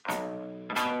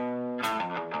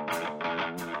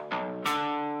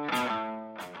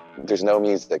there's no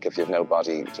music if you have no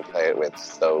body to play it with.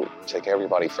 So take care of your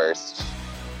body first.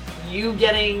 You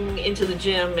getting into the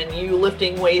gym and you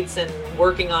lifting weights and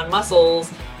working on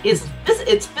muscles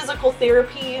it's physical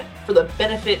therapy for the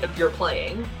benefit of your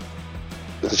playing.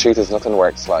 The truth is, nothing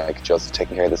works like just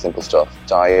taking care of the simple stuff.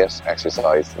 Diet,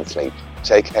 exercise, and sleep.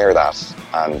 Take care of that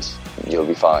and you'll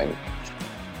be fine.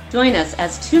 Join us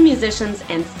as two musicians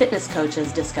and fitness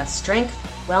coaches discuss strength,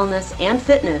 wellness, and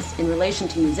fitness in relation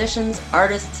to musicians,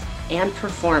 artists, and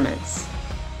performance.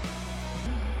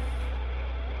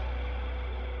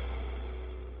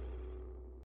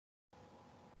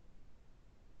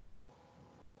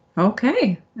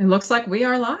 Okay, it looks like we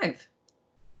are live.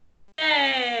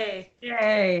 Yay!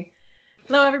 Yay!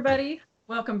 Hello, everybody.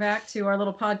 Welcome back to our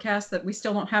little podcast that we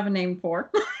still don't have a name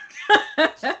for.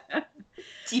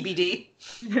 TBD.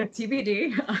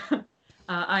 TBD.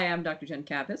 I am Dr. Jen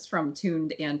Kappas from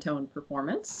Tuned and Toned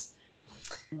Performance.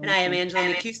 And I am Angela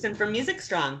McHouston from Music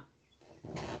Strong.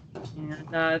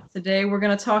 And today we're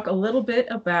going to talk a little bit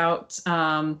about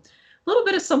a little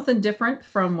bit of something different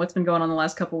from what's been going on the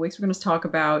last couple of weeks. We're going to talk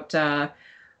about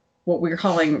what we're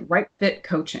calling right fit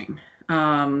coaching.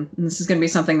 And this is going to be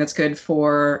something that's good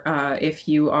for if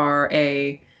you are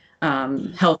a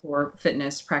health or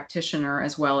fitness practitioner,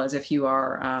 as well as if you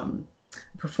are a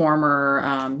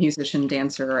performer, musician,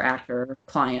 dancer, actor,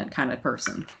 client kind of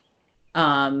person.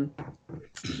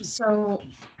 So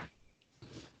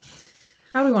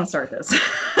how do we want to start this?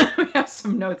 We have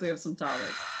some notes. We have some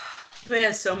topics. We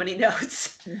have so many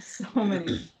notes. So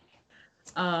many.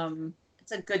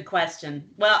 It's a good question.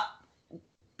 Well,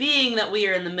 being that we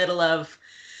are in the middle of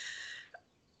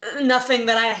nothing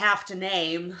that I have to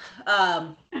name,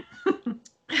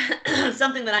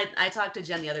 something that I talked to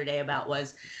Jen the other day about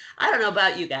was, I don't know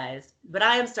about you guys, but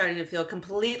I am starting to feel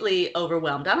completely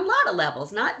overwhelmed on a lot of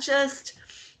levels, not just,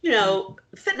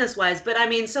 fitness wise, but I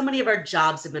mean, so many of our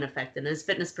jobs have been affected as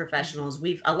fitness professionals.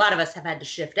 A lot of us have had to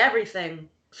shift everything.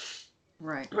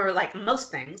 Right. Or like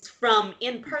most things, from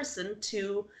in person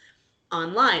to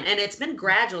online. And it's been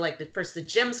gradual. Like first the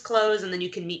gyms close and then you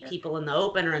can meet people in the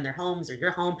open or in their homes or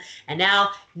your home. And now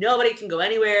nobody can go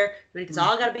anywhere. It's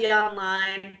all got to be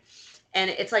online. And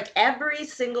it's like every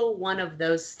single one of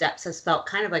those steps has felt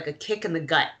kind of like a kick in the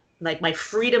gut. Like my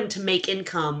freedom to make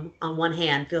income on one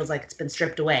hand feels like it's been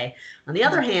stripped away. On the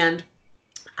other hand,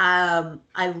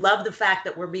 I love the fact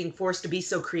that we're being forced to be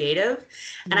so creative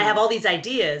and I have all these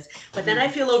ideas, but then I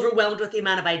feel overwhelmed with the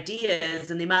amount of ideas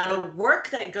and the amount of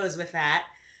work that goes with that.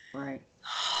 Right.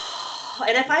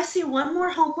 And if I see one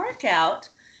more home workout,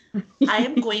 I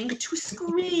am going to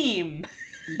scream.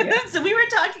 Yeah. So we were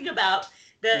talking about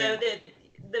the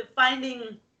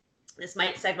finding, this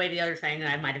might segue to the other thing,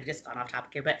 and I might have just gone off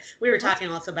topic here, but we were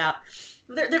talking also about,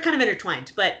 they're kind of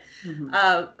intertwined, but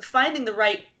finding the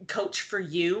right coach for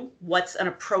you, what's an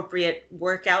appropriate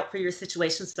workout for your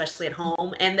situation, especially at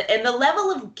home, and the level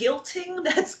of guilting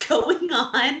that's going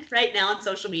on right now on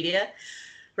social media,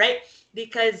 right?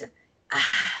 Because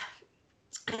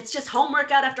it's just home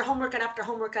workout after home workout after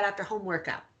home workout after home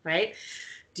workout, right?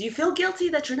 Do you feel guilty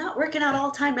that you're not working out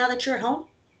all the time now that you're at home?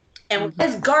 And why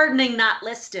is gardening not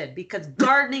listed? Because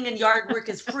gardening and yard work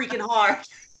is freaking hard.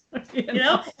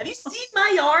 Have you seen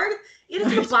my yard? It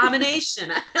is an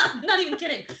abomination. I'm not even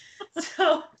kidding.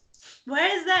 So why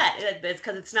is that? It's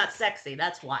because it's not sexy.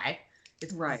 That's why.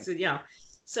 It's right.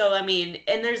 So I mean,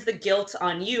 and there's the guilt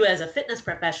on you as a fitness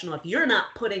professional if you're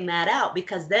not putting that out,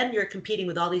 because then you're competing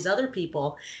with all these other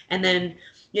people. And then,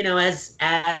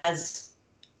 as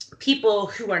people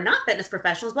who are not fitness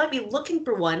professionals might be looking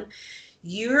for one,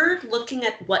 you're looking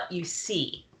at what you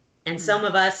see. And some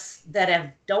of us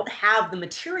that don't have the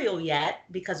material yet,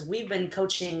 because we've been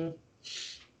coaching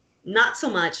not so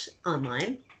much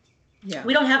online. Yeah.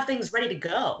 We don't have things ready to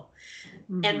go.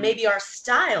 Mm-hmm. And maybe our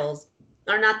styles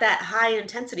are not that high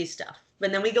intensity stuff.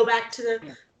 But then we go back to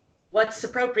what's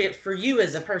appropriate for you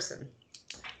as a person.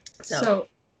 So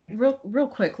real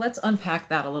quick, let's unpack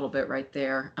that a little bit right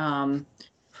there.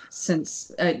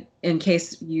 Since in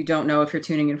case you don't know, if you're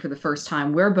tuning in for the first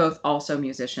time, we're both also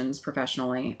musicians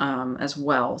professionally as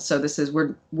well. So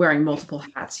we're wearing multiple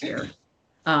hats here.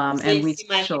 And we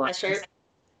specialize. Sorry,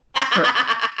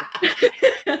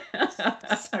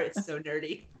 it's so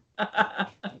nerdy.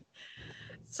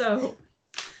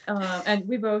 And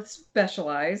we both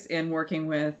specialize in working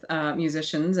with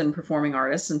musicians and performing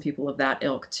artists and people of that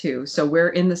ilk too. So we're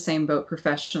in the same boat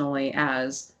professionally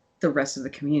as the rest of the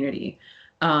community.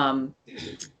 And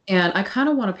I kind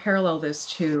of want to parallel this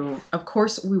to, of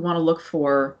course, we want to look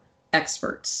for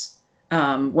experts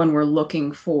when we're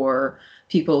looking for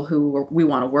people who we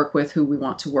want to work with, who we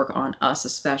want to work on us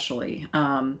especially.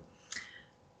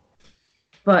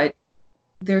 But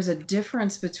there's a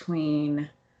difference between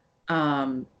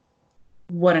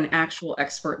what an actual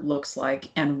expert looks like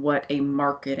and what a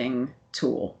marketing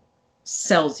tool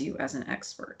sells you as an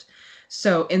expert.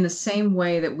 So in the same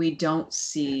way that we don't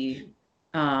see,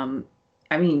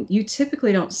 I mean, you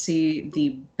typically don't see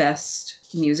the best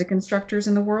music instructors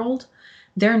in the world.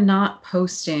 They're not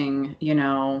posting,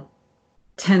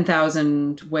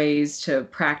 10,000 ways to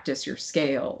practice your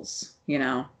scales,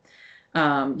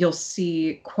 You'll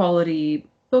see quality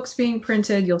books being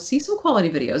printed. You'll see some quality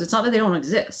videos. It's not that they don't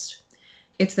exist.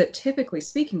 It's that typically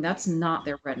speaking, that's not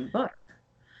their bread and butter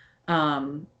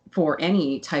for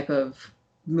any type of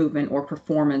movement or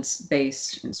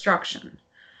performance-based instruction.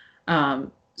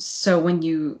 So when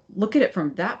you look at it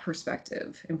from that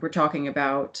perspective, and we're talking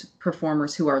about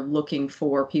performers who are looking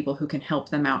for people who can help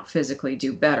them out physically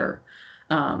do better.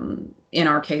 In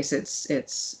our case,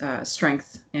 it's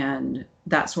strength and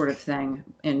that sort of thing.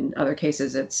 In other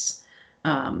cases, it's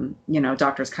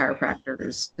doctors,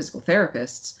 chiropractors, physical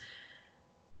therapists.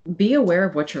 Be aware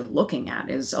of what you're looking at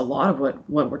is a lot of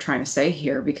what we're trying to say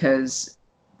here, because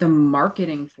the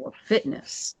marketing for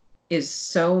fitness is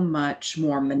so much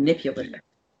more manipulative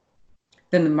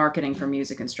than the marketing for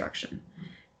music instruction.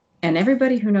 And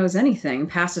everybody who knows anything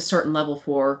past a certain level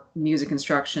for music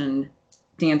instruction,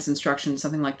 dance instruction,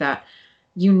 something like that,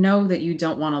 that you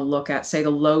don't want to look at, say, the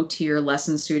low tier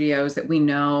lesson studios that we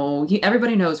know.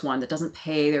 Everybody knows one that doesn't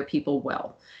pay their people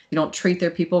well. They don't treat their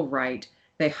people right.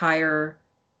 They hire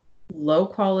low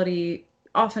quality,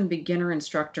 often beginner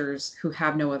instructors who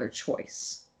have no other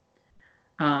choice.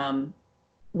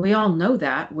 We all know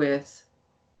that with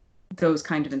those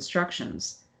kind of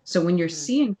instructions. So when you're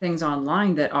seeing things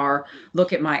online that are,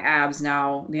 look at my abs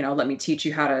now, let me teach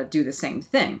you how to do the same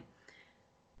thing.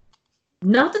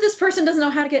 Not that this person doesn't know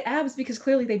how to get abs, because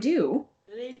clearly they do.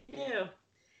 They do.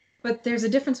 But there's a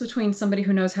difference between somebody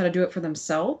who knows how to do it for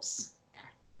themselves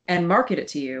and market it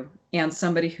to you, and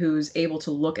somebody who's able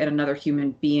to look at another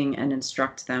human being and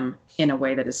instruct them in a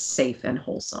way that is safe and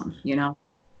wholesome,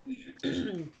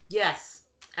 Yes,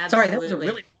 absolutely. Sorry, that was a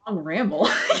really long ramble.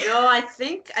 No, I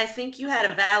think you had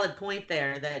a valid point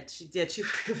there that you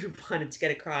really wanted to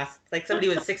get across. Like somebody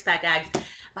with six-pack abs.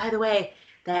 By the way,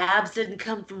 the abs didn't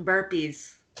come from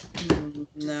burpees.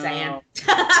 Just saying.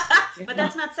 But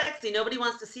that's not sexy. Nobody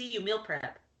wants to see you meal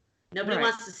prep. Nobody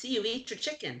wants to see you eat your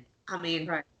chicken. I mean,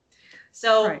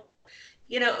 so,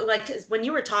 like when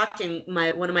you were talking,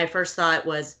 one of my first thought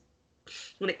was,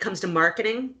 when it comes to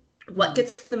marketing, what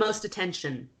gets the most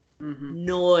attention?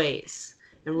 Noise.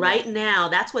 And right now,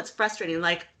 that's what's frustrating.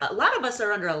 Like, a lot of us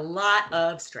are under a lot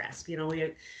of stress.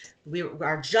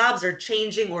 Our jobs are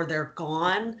changing, or they're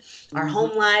gone. Our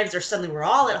home lives are suddenly, we're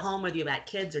all at home, whether you've got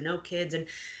kids or no kids. And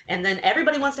then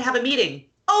everybody wants to have a meeting.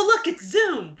 Oh, look, it's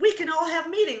Zoom. We can all have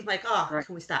meetings. Like,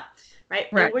 can we stop? Right?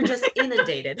 And we're just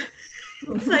inundated.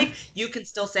 It's like, you can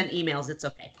still send emails. It's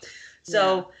okay.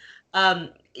 So,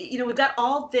 we've got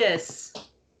all this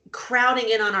crowding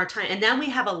in on our time. And now we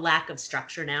have a lack of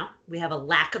structure now. We have a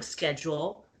lack of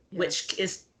schedule, which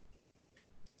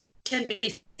can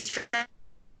be stressful.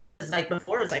 Like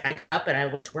before, it was like I got up and I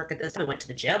went to work at this time. I went to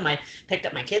the gym. I picked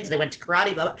up my kids. They went to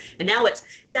karate, blah, blah. And now it's,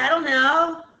 I don't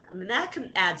know. I mean, that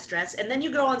can add stress. And then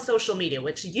you go on social media,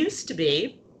 which used to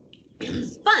be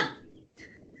fun.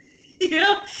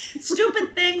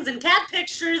 Stupid things and cat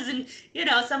pictures. And,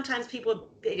 sometimes people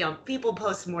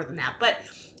post more than that. But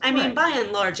I mean, by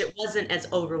and large, it wasn't as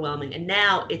overwhelming. And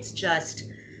now it's just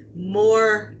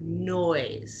more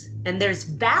noise. And there's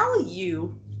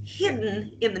value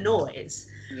hidden in the noise.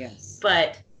 Yes.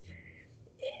 But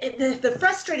the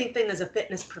frustrating thing as a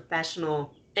fitness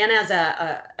professional and as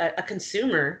a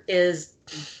consumer is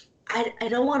I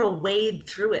don't want to wade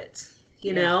through it.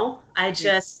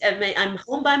 I'm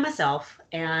home by myself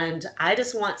and I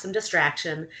just want some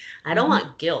distraction. I don't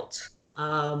want guilt.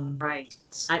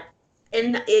 I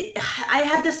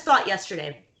had this thought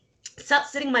yesterday.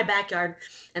 Sitting in my backyard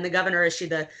and the governor issued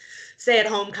the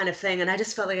stay-at-home kind of thing, and I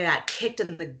just felt like I got kicked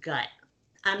in the gut.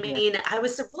 I mean, I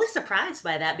was really surprised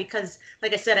by that because,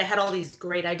 like I said, I had all these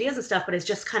great ideas and stuff, but it's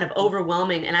just kind of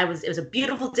overwhelming. And it was a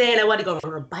beautiful day, and I wanted to go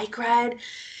for a bike ride,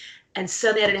 and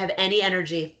suddenly I didn't have any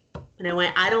energy. And I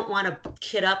went, I don't want to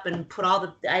kid up and put all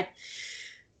the.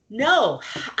 No,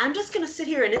 I'm just going to sit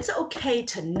here, and it's okay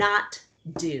to not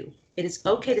do. It is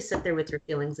okay to sit there with your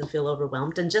feelings and feel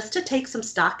overwhelmed, and just to take some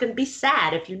stock and be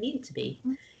sad if you need to be.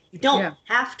 You don't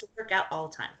have to work out all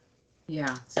the time.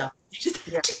 Yeah. So just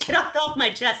get off my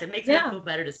chest. It makes me feel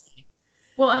better to see.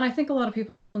 Well, and I think a lot of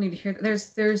people need to hear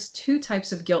that there's two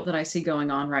types of guilt that I see going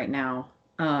on right now,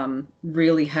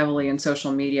 really heavily in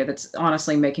social media. That's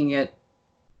honestly making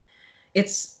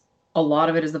it's A lot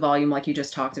of it is the volume, like you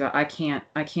just talked about. I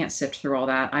can't sift through all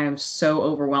that. I am so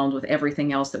overwhelmed with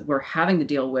everything else that we're having to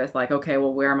deal with. Like, okay,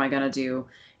 well, where am I going to do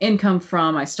income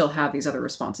from? I still have these other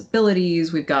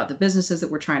responsibilities. We've got the businesses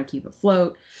that we're trying to keep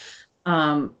afloat.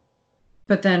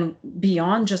 But then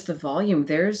beyond just the volume,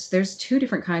 there's two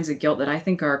different kinds of guilt that I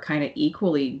think are kind of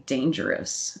equally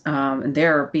dangerous, and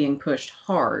they're being pushed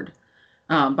hard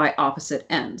by opposite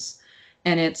ends.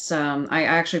 And it's I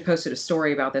actually posted a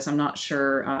story about this. I'm not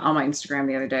sure on my Instagram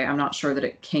the other day. I'm not sure that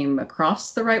it came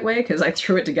across the right way because I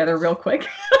threw it together real quick.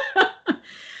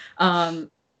 But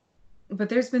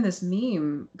there's been this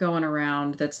meme going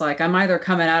around that's like, I'm either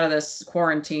coming out of this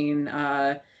quarantine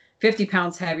 50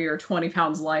 pounds heavier, 20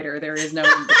 pounds lighter. There is no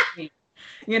in between,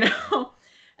 you know?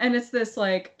 And it's this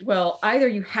like, well, either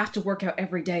you have to work out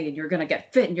every day and you're going to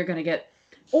get fit and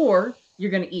or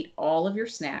you're going to eat all of your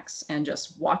snacks and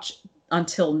just watch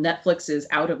until Netflix is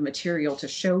out of material to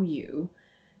show you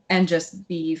and just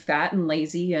be fat and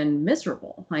lazy and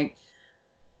miserable. Like,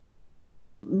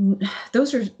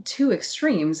 those are two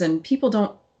extremes, and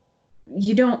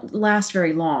you don't last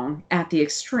very long at the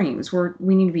extremes.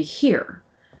 We need to be here.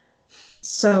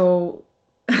 So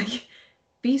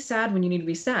be sad when you need to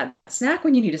be sad. Snack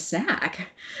when you need a snack.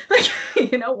 Like,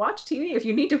 watch TV if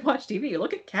you need to watch TV.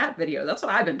 Look at cat videos. That's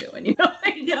what I've been doing,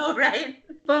 I know, right?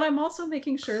 But I'm also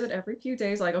making sure that every few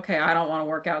days, like, okay, I don't want to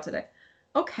work out today.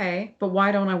 Okay, but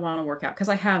why don't I want to work out? Because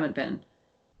I haven't been.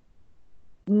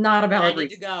 Not a valid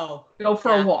reason. Go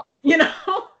for a walk. Can't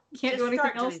Just do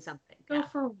anything else. Go Go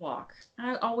for a walk.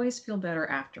 I always feel better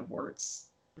afterwards.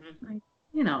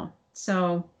 Mm-hmm.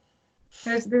 So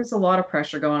there's a lot of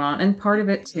pressure going on, and part of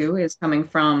it too is coming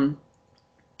from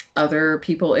other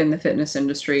people in the fitness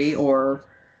industry or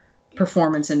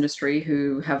performance industry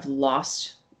who have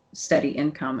lost steady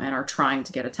income and are trying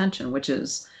to get attention, which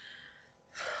is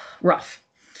rough.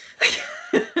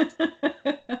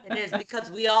 It is, because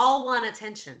we all want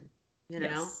attention,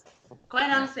 Yes.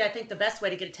 Quite honestly, I think the best way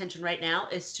to get attention right now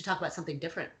is to talk about something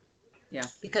different. Yeah.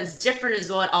 Because different is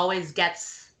what always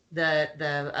gets the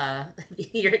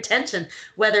your attention,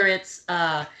 whether it's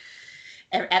at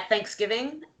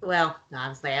Thanksgiving. Well, no,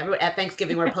 obviously at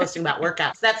Thanksgiving we're posting about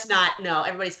workouts. That's not, no,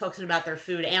 everybody's posting about their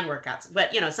food and workouts.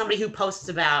 But somebody who posts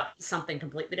about something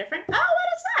completely different, oh,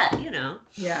 what is that?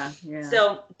 Yeah.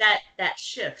 So that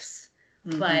shifts.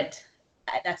 Mm-hmm. But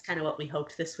that's kind of what we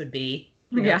hoped this would be.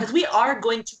 Yeah. Because we are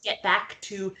going to get back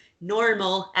to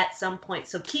normal at some point.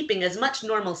 So keeping as much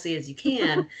normalcy as you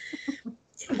can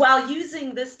while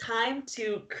using this time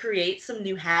to create some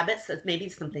new habits, that maybe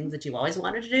some things that you always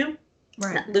wanted to do.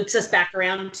 Right. That loops us back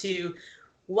around to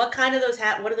what are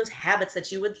those habits that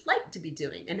you would like to be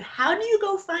doing? And how do you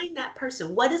go find that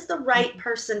person? What is the right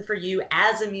person for you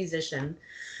as a musician?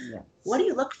 Yes. What do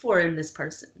you look for in this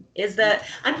person?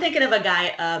 I'm thinking of a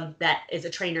guy that is a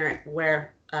trainer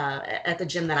at the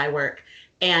gym that I work,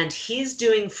 and he's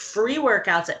doing free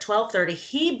workouts at 12:30.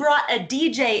 He brought a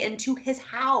DJ into his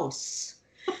house,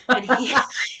 and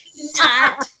he's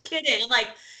not kidding. I'm like,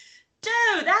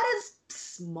 dude, that is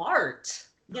smart,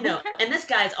 Okay. And this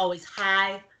guy's always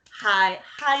high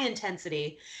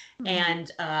intensity,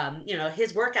 and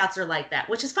his workouts are like that,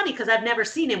 which is funny because I've never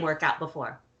seen him work out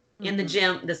before. In the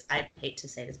gym, I hate to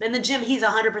say this, but in the gym, he's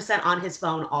 100% on his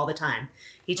phone all the time.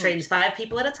 He trains 5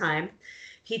 people at a time.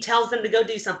 He tells them to go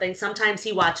do something. Sometimes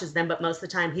he watches them, but most of the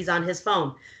time he's on his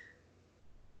phone.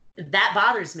 That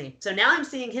bothers me. So now I'm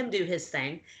seeing him do his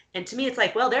thing. And to me, it's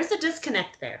like, well, there's a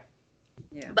disconnect there.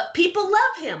 Yeah. But people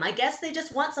love him. I guess they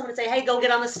just want someone to say, hey, go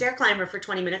get on the stair climber for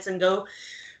 20 minutes and go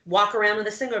walk around with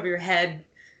this thing over your head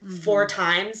 4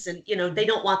 times. And, they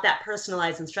don't want that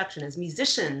personalized instruction. As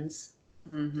musicians,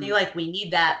 I feel like we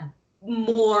need that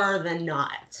more than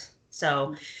not.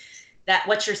 So that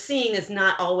what you're seeing is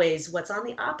not always what's on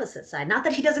the opposite side. Not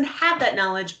that he doesn't have that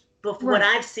knowledge, but from what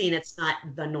I've seen, it's not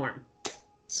the norm.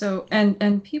 So,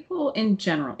 and people in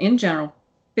general,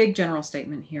 big general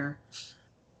statement here,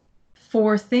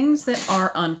 for things that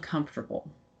are uncomfortable.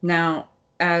 Now,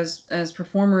 as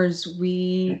performers,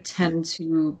 we tend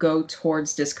to go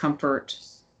towards discomfort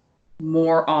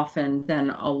more often than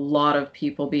a lot of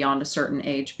people beyond a certain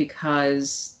age,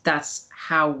 because that's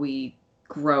how we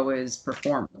grow as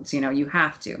performers. You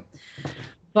have to.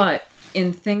 But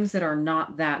in things that are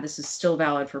not that, this is still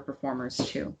valid for performers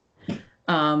too.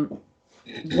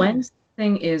 When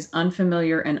something is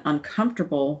unfamiliar and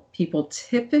uncomfortable, people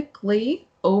typically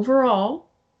overall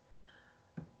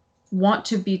want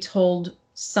to be told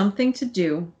something to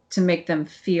do to make them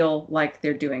feel like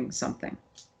they're doing something.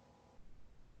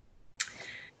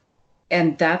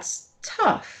 And that's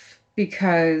tough,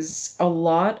 because a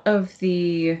lot of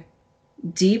the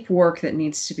deep work that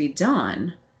needs to be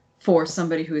done for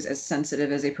somebody who's as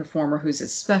sensitive as a performer who's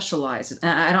as specialized.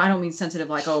 And I don't mean sensitive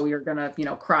like, oh, you're gonna,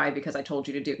 cry because I told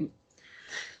you to do.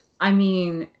 I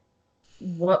mean,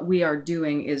 what we are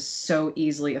doing is so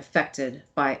easily affected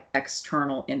by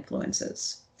external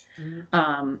influences.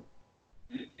 Mm-hmm.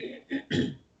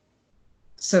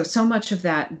 So much of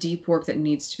that deep work that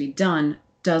needs to be done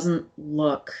doesn't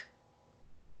look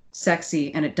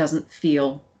sexy, and it doesn't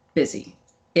feel busy.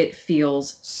 It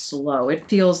feels slow. It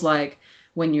feels like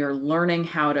when you're learning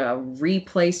how to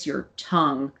replace your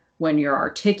tongue when you're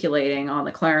articulating on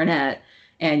the clarinet,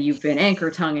 and you've been anchor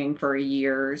tonguing for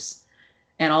years,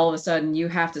 and all of a sudden you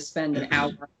have to spend an hour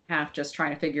and a half just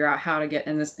trying to figure out how to get,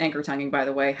 in this anchor tonguing, by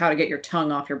the way, how to get your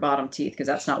tongue off your bottom teeth, because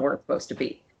that's not where it's supposed to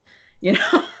be.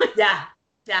 Yeah.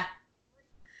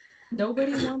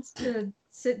 Nobody wants to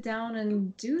sit down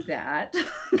and do that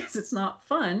because it's not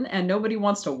fun, and nobody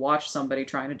wants to watch somebody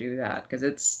trying to do that because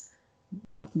it's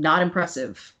not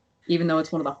impressive, even though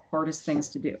it's one of the hardest things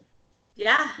to do.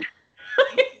 Yeah.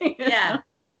 Yeah.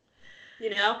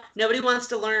 Nobody wants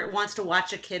to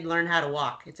watch a kid learn how to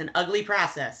walk. It's an ugly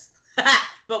process,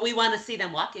 but we want to see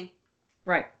them walking.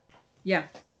 Right. Yeah.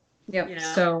 Yep.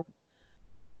 So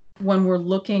when we're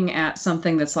looking at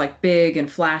something that's like big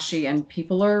and flashy, and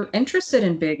people are interested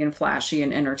in big and flashy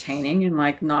and entertaining, and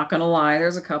like, not gonna lie,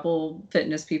 there's a couple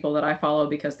fitness people that I follow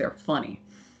because they're funny.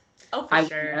 Oh, for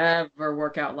sure. I would never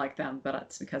work out like them, but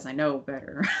it's because I know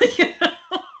better.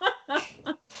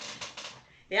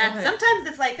 Yeah, sometimes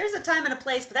it's like there's a time and a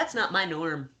place, but that's not my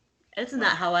norm. Isn't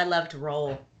that how I love to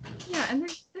roll? Yeah, and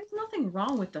there's nothing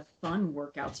wrong with the fun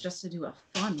workouts just to do a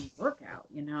fun workout,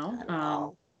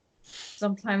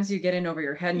 Sometimes you get in over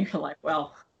your head and you're like,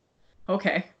 well,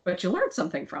 okay, but you learned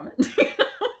something from it.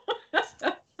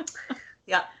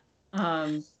 Yeah.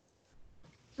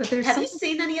 But Have you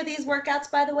seen any of these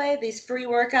workouts, by the way? These free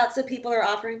workouts that people are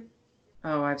offering?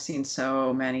 Oh, I've seen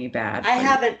so many bad. I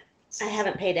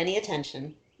haven't paid any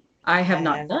attention. I have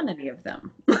not done any of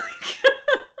them.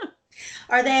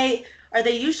 Are they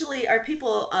usually, are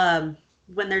people,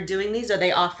 when they're doing these, are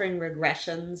they offering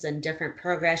regressions and different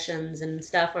progressions and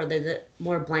stuff, or is it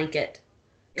more blanket?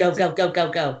 Go.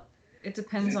 It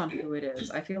depends on who it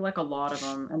is. I feel like a lot of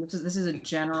them, and this is a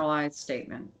generalized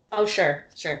statement. Oh, sure.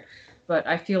 But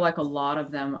I feel like a lot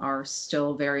of them are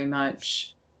still very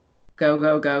much go.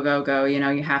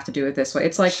 You have to do it this way.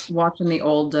 It's like watching the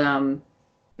old,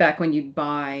 back when you'd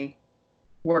buy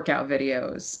workout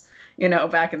videos,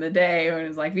 back in the day when it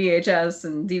was like VHS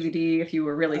and DVD, if you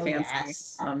were really fancy.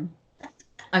 Yes.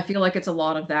 I feel like it's a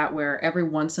lot of that, where every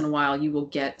once in a while you will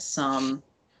get some,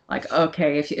 like,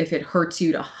 okay, if it hurts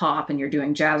you to hop and you're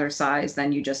doing jazzercise,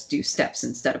 then you just do steps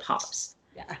instead of hops.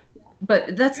 Yeah.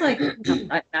 But that's like,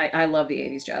 I love the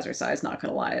 80s jazzercise, not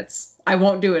gonna lie. I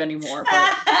won't do it anymore,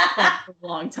 but for a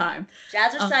long time.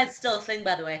 Jazzercise is still a thing,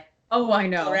 by the way. Oh, I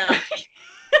know. It's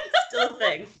still a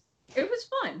thing. It was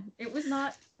fun. It was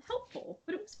not helpful,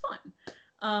 but it was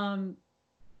fun.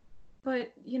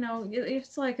 But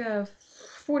it's like a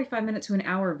 45 minute to an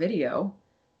hour video,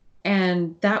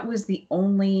 and that was the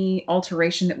only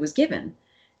alteration that was given.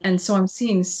 And so I'm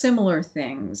seeing similar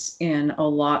things in a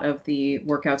lot of the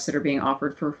workouts that are being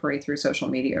offered for free through social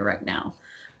media right now.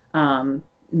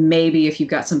 Maybe if you've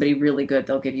got somebody really good,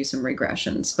 they'll give you some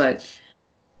regressions, but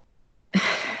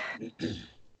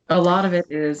a lot of it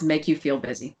is make you feel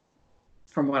busy,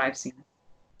 from what I've seen.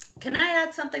 Can I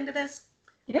add something to this?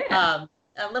 Yeah.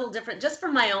 A little different, just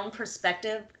from my own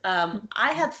perspective.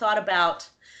 I had thought about,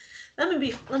 let me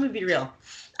be real.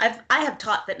 I have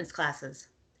taught fitness classes.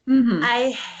 Mm-hmm.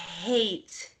 I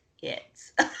hate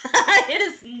it. It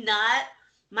is not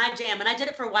my jam. And I did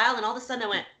it for a while, and all of a sudden I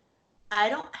went, I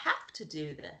don't have to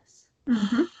do this.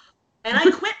 Mm-hmm. And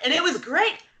I quit, and it was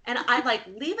great. And I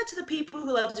leave it to the people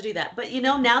who love to do that. But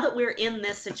now that we're in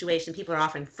this situation, people are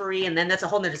offering free, and then that's a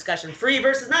whole nother discussion, free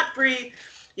versus not free,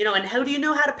 and how do you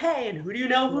know how to pay, and who do you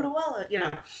know who to wallet,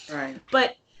 Right.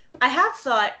 But I have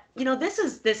thought,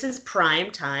 this is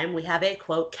prime time. We have a,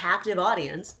 quote, captive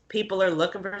audience. People are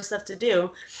looking for stuff to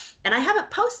do. And I haven't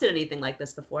posted anything like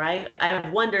this before. I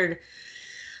wondered,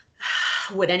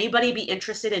 would anybody be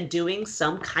interested in doing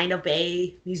some kind of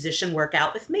a musician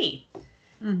workout with me?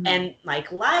 Mm-hmm. And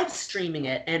live streaming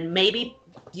it, and maybe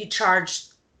you charge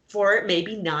for it,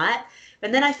 maybe not.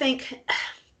 And then I think,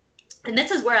 and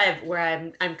this is where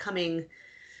I'm coming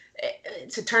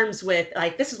to terms with,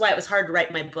 this is why it was hard to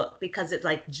write my book, because it's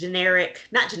not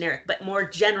generic, but more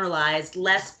generalized,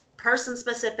 less person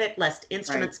specific, less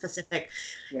instrument specific.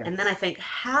 Yes. And then I think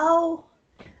how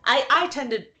I tend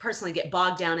to personally get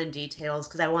bogged down in details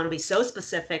because I want to be so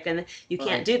specific, and you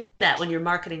can't do that when you're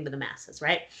marketing to the masses,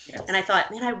 right? Yes. And I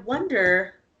thought, man, I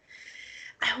wonder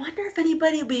I wonder if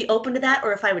anybody would be open to that,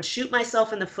 or if I would shoot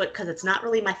myself in the foot because it's not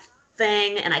really my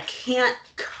thing and I can't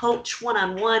coach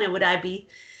one-on-one. And would I be,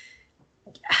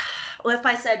 well, if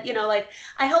I said, like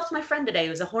I helped my friend today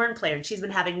who's a horn player and she's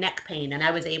been having neck pain, and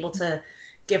I was able to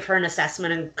give her an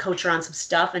assessment and coach her on some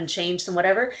stuff and change some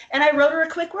whatever. And I wrote her a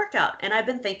quick workout. And I've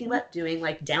been thinking about doing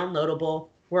like downloadable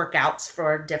workouts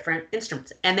for different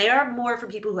instruments. And they are more for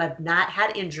people who have not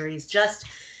had injuries, just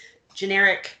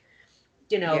generic,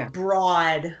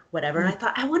 broad, whatever. And I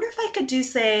thought, I wonder if I could do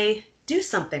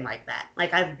something like that.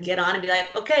 Like I get on and be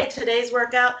like, okay, today's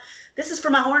workout, this is for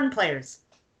my horn players.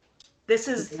 This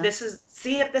is,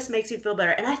 see if this makes you feel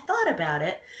better. And I thought about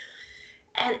it.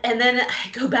 And then I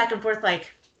go back and forth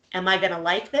like, am I going to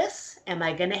like this? Am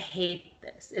I going to hate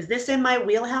this? Is this in my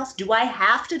wheelhouse? Do I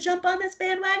have to jump on this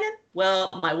bandwagon? Well,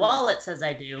 my wallet says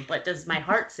I do, but does my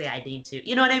heart say I need to?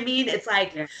 You know what I mean? It's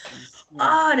like, and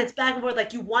it's back and forth.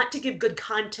 Like you want to give good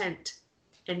content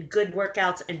and good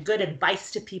workouts and good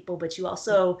advice to people, but you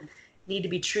also need to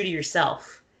be true to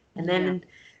yourself. And then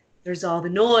there's all the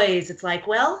noise. It's like,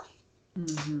 well,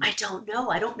 I don't know.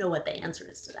 I don't know what the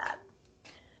answer is to that.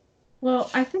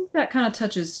 Well, I think that kind of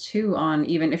touches too on,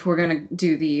 even if we're going to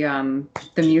do the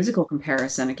musical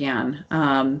comparison again.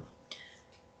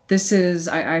 This is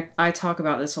I talk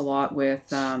about this a lot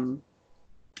with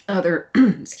other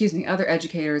other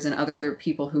educators and other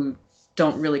people who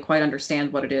don't really quite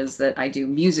understand what it is that I do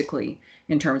musically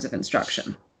in terms of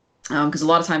instruction. Because a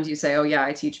lot of times you say, oh yeah,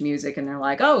 I teach music, and they're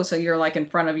like, oh, so you're like in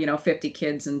front of 50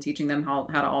 kids and teaching them how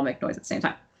to all make noise at the same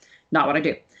time. Not what I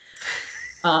do.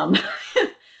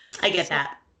 I get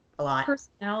that a lot.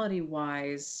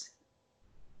 Personality-wise,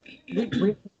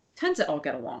 we tend to all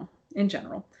get along in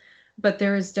general, but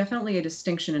there is definitely a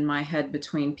distinction in my head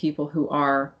between people who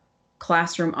are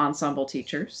classroom ensemble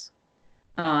teachers,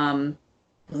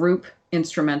 group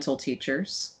instrumental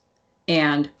teachers,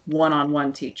 and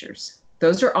one-on-one teachers.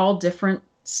 Those are all different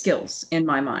skills in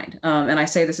my mind. And I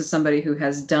say this as somebody who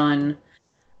has done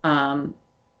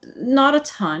not a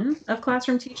ton of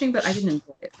classroom teaching, but I didn't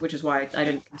enjoy it, which is why I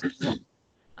didn't continue.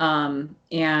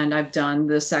 And I've done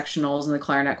the sectionals and the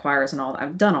clarinet choirs and all that.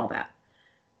 I've done all that.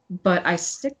 But I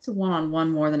stick to one-on-one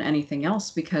more than anything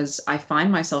else because I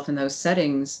find myself in those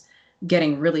settings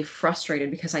getting really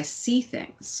frustrated because I see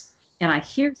things and I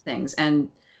hear things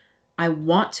and I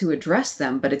want to address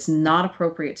them, but it's not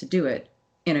appropriate to do it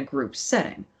in a group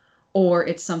setting. Or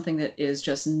it's something that is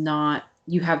just not,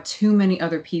 you have too many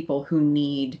other people who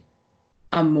need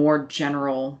a more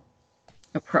general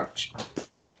approach.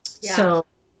 Yeah.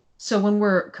 So when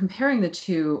we're comparing the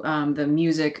two, the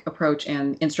music approach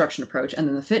and instruction approach, and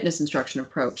then the fitness instruction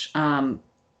approach,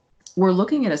 we're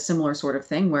looking at a similar sort of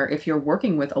thing where if you're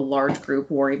working with a large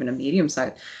group or even a medium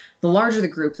size, the larger the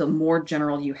group, the more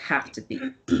general you have to be.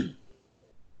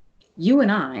 You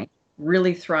and I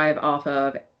really thrive off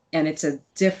of, and it's a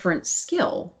different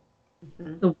skill,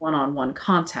 the one-on-one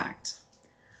contact.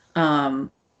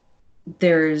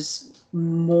 There's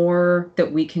more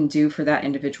that we can do for that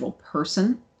individual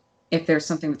person if there's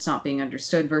something that's not being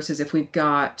understood versus if we've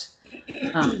got,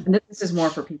 and this is more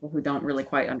for people who don't really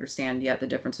quite understand yet the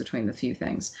difference between the few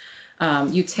things.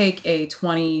 You take a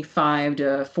 25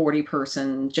 to 40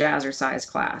 person jazzercise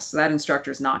class, that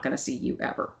instructor is not going to see you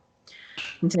ever.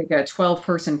 You take a 12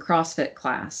 person CrossFit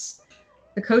class,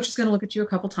 the coach is going to look at you a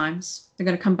couple times. They're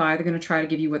going to come by, they're going to try to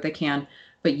give you what they can,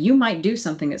 but you might do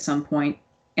something at some point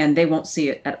and they won't see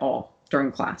it at all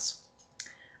during class.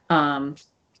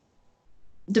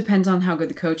 Depends on how good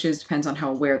the coach is, depends on how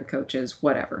aware the coach is,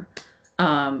 whatever.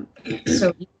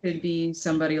 So you could be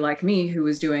somebody like me who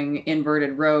is doing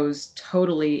inverted rows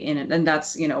totally in it. And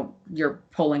that's, you're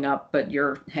pulling up, but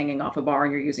you're hanging off a bar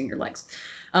and you're using your legs.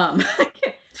 You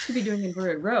could be doing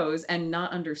inverted rows and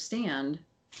not understand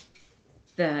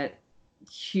that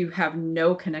you have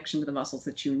no connection to the muscles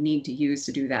that you need to use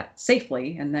to do that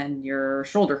safely. And then your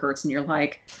shoulder hurts and you're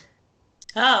like,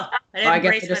 oh, I didn't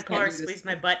brace my core, squeeze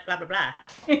my butt, blah, blah, blah.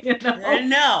 I didn't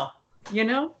know.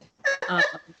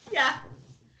 Yeah.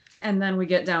 And then we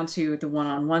get down to the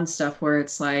one-on-one stuff where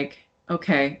it's like,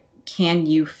 okay, can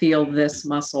you feel this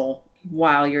muscle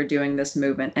while you're doing this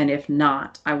movement? And if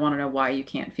not, I want to know why you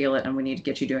can't feel it. And we need to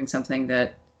get you doing something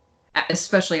that,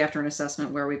 especially after an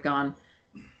assessment where we've gone,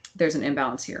 there's an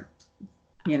imbalance here.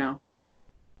 We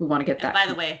want to get that. By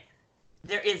the way,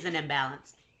 there is an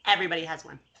imbalance. Everybody has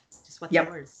one. It's just what's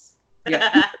yours.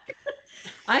 Yep.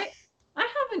 I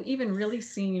haven't even really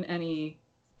seen any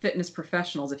fitness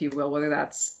professionals, if you will, whether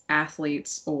that's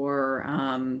athletes or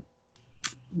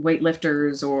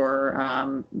weightlifters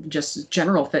or just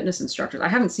general fitness instructors. I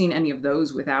haven't seen any of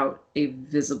those without a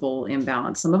visible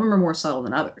imbalance. Some of them are more subtle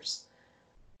than others.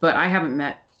 but I haven't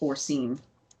met or seen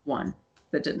one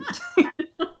that didn't.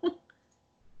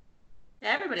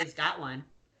 Everybody's got one.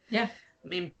 Yeah. I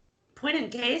mean, point in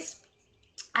case,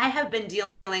 I have been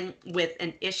dealing with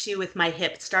an issue with my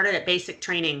hip. It started at basic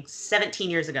training 17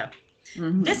 years ago.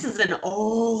 Mhm. This is an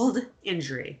old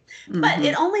injury, but Mhm.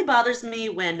 it only bothers me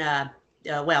when,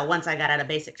 once I got out of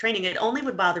basic training, it only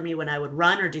would bother me when I would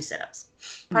run or do sit-ups.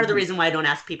 Part of the Mhm. reason why I don't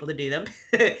ask people to do them.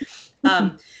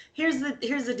 Here's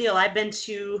the deal. I've been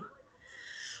to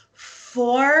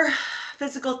 4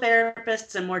 physical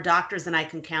therapists and more doctors than I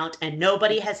can count, and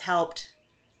nobody has helped.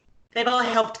 They've all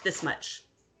helped this much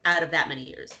out of that many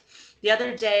years. The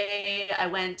other day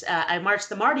I marched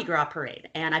the Mardi Gras parade,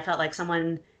 and I felt like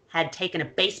someone had taken a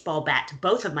baseball bat to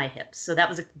both of my hips. So that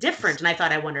was different, and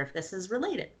I wonder if this is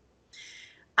related.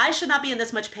 I should not be in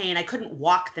this much pain. I couldn't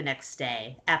walk the next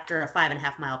day after a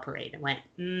 5.5-mile parade. And went,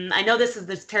 I know this is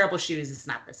this terrible shoes. It's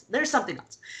not this. There's something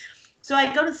else. So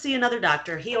I go to see another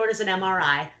doctor. He orders an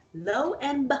MRI. Lo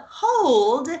and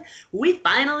behold, we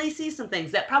finally see some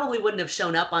things that probably wouldn't have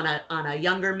shown up on a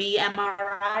younger me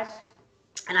MRI.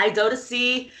 And I go to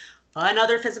see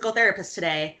another physical therapist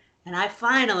today, and I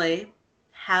finally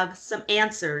have some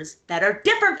answers that are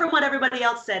different from what everybody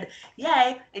else said.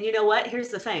 Yay. And you know what? Here's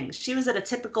the thing. She was at a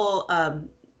typical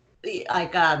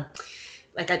like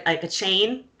a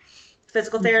chain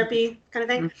physical therapy kind of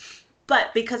thing. Mm-hmm.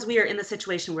 But because we are in the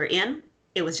situation we're in,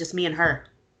 it was just me and her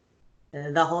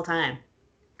the whole time.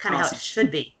 Kind of awesome. How it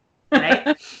should be,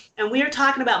 right? And we were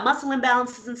talking about muscle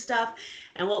imbalances and stuff.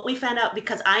 And what we found out,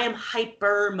 because I am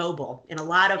hypermobile in a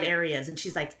lot of areas, and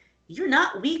she's like, you're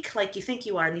not weak like you think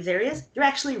you are in these areas. You're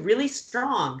actually really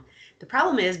strong. The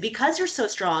problem is, because you're so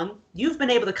strong, you've been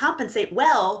able to compensate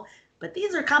well, but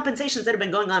these are compensations that have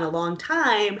been going on a long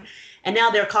time, and now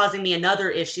they're causing me another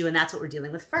issue, and that's what we're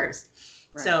dealing with first.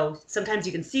 Right. So sometimes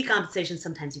you can see compensation,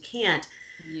 sometimes you can't.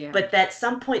 Yeah. But at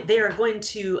some point, they are going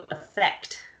to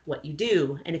affect what you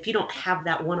do. And if you don't have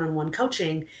that one-on-one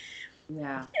coaching,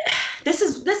 yeah, this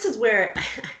is where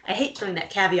I hate throwing that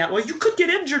caveat. Well, you could get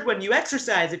injured when you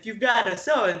exercise if you've got a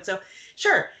so-and-so.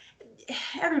 Sure,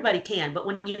 everybody can. But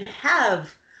when you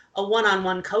have a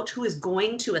one-on-one coach who is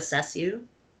going to assess you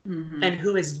mm-hmm. and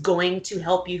who is going to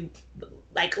help you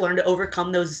like learn to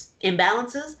overcome those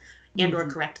imbalances and mm-hmm.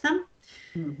 or correct them,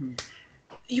 mm-hmm.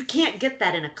 you can't get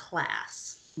that in a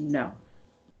class. No,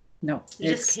 you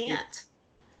just can't.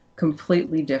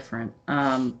 Completely different.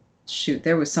 Shoot,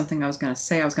 there was something I was going to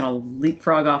say. I was going to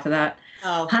leapfrog off of that.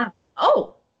 Oh. Huh.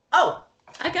 Oh,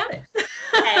 I got it.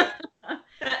 Okay.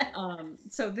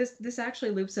 So this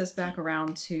actually loops us back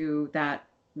around to that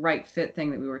right fit thing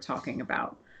that we were talking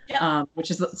about, yep.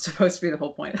 Which is supposed to be the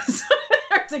whole point.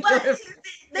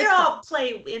 They all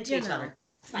play into each other.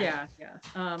 Yeah.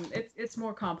 It's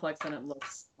more complex than it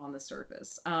looks on the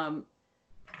surface.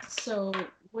 So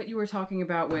what you were talking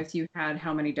about with you had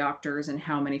how many doctors and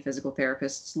how many physical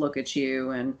therapists look at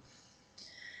you, and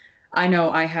I know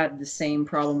I had the same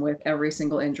problem with every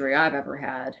single injury I've ever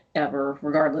had, ever,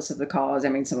 regardless of the cause. I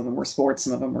mean, some of them were sports,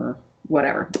 some of them were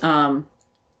whatever.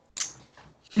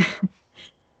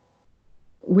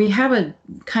 We have a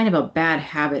kind of a bad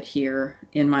habit here,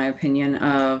 in my opinion,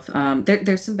 of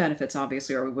there's some benefits,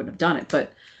 obviously, or we wouldn't have done it,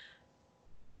 but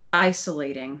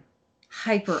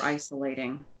hyper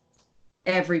isolating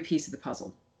every piece of the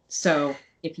puzzle. So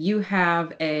if you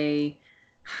have a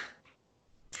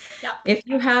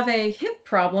hip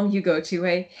problem, you go to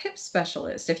a hip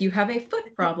specialist. If you have a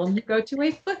foot problem, you go to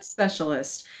a foot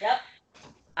specialist. Yep.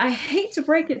 I hate to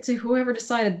break it to whoever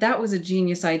decided that was a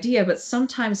genius idea, but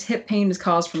sometimes hip pain is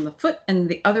caused from the foot, and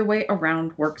the other way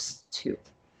around works too.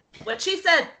 What she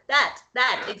said, that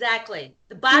exactly.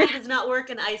 The body does not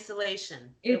work in isolation.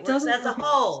 It works as a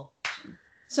whole.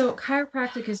 So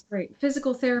chiropractic is great.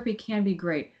 Physical therapy can be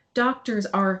great. Doctors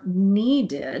are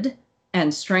needed,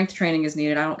 and strength training is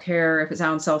needed. I don't care if it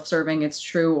sounds self-serving, it's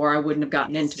true, or I wouldn't have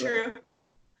gotten into it.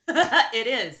 It's true. It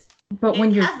is. But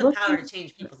when you're the power to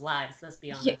change people's lives, let's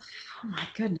be honest. Yeah, oh my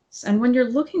goodness. And when you're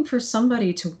looking for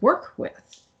somebody to work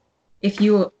with,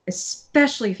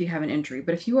 especially if you have an injury,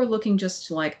 but if you are looking just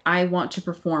to like, I want to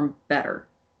perform better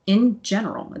in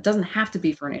general, it doesn't have to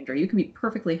be for an injury. You can be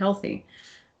perfectly healthy.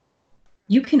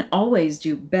 You can always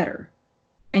do better.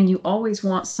 And you always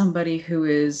want somebody who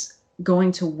is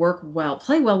going to work well,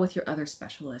 play well with your other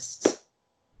specialists.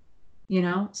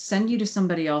 Send you to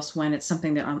somebody else when it's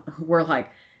something that we're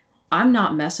like, I'm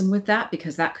not messing with that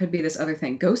because that could be this other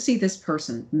thing. Go see this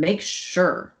person. Make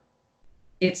sure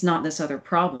it's not this other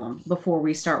problem before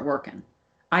we start working.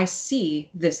 I see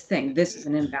this thing. This is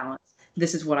an imbalance.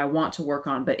 This is what I want to work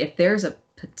on. But if there's a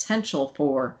potential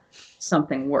for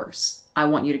something worse, I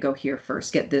want you to go here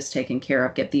first, get this taken care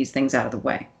of, get these things out of the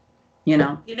way, you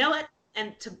know? You know what?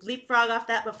 And to leapfrog off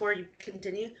that before you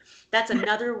continue, that's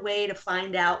another way to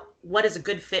find out what is a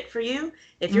good fit for you.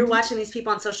 If you're watching these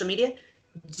people on social media,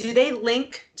 do they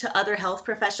link to other health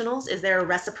professionals? Is there a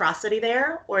reciprocity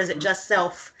there? Or is it just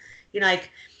self,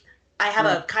 like I have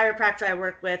a chiropractor I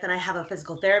work with and I have a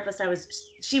physical therapist.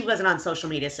 She wasn't on social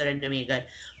media, so it didn't do me good.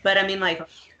 But I mean,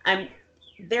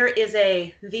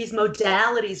 these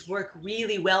modalities work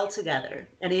really well together.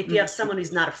 And if you have someone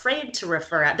who's not afraid to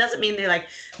refer out, doesn't mean they're like,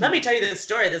 let me tell you this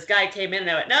story. This guy came in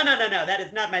and I went, no, that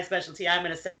is not my specialty. I'm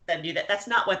going to send you that. That's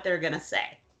not what they're going to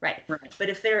say. Right. But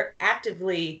if they're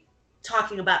actively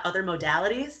talking about other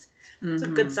modalities, it's a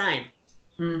good sign.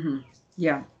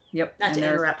 Yeah. Yep. Not to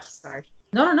interrupt. Sorry.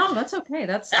 No, that's okay.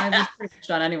 I was pretty much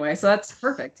done anyway. So that's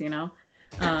perfect. And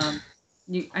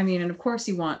of course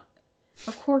you want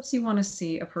to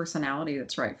see a personality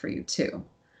that's right for you too.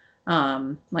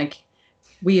 Like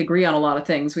we agree on a lot of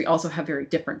things. We also have very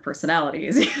different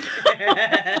personalities.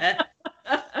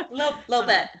 Little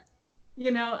bit.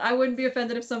 I wouldn't be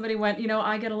offended if somebody went,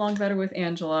 I get along better with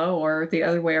Angela, or the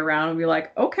other way around, and be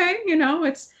like, okay,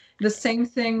 it's the same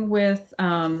thing with,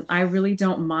 I really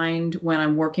don't mind when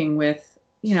I'm working with,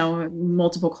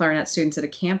 multiple clarinet students at a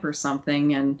camp or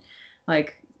something. And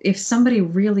like, if somebody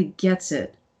really gets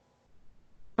it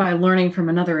by learning from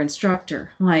another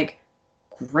instructor, like,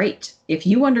 great. If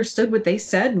you understood what they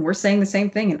said and we're saying the same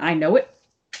thing and I know it,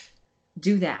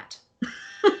 do that.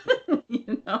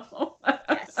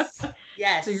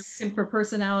 Yes. So you're looking for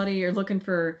personality, you're looking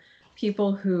for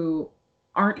people who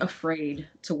aren't afraid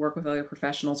to work with other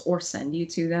professionals or send you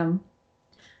to them.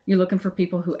 You're looking for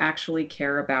people who actually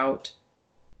care about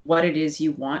what it is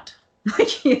you want,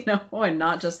 and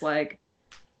not just like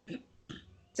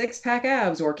 6-pack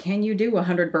abs, or can you do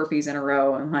 100 burpees in a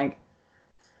row? And like,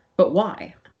 but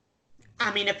why?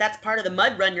 I mean, if that's part of the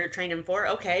mud run you're training for,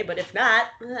 okay, but if not,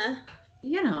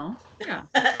 yeah.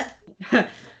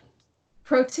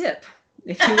 Pro tip: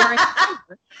 if you are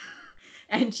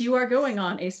and you are going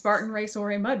on a Spartan race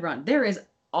or a mud run, there is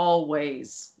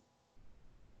always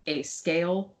a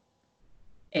scale,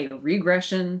 a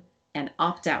regression, and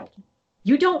opt out.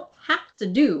 You don't have to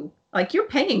do, like, you're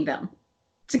paying them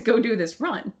to go do this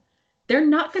run. They're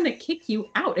not going to kick you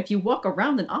out if you walk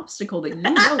around an obstacle that you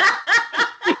know.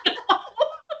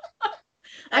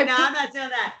 I'm not doing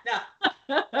that.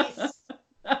 No.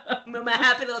 Move my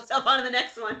happy little self on to the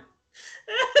next one.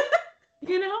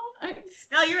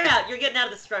 No, you're out. You're getting out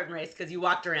of the Spartan race because you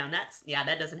walked around. That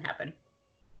doesn't happen.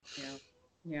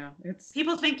 Yeah.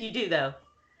 People think you do, though.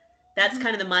 That's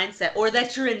kind of the mindset, or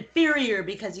that you're inferior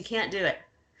because you can't do it.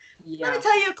 Yeah. Let me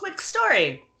tell you a quick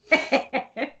story.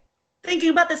 Thinking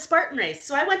about the Spartan race.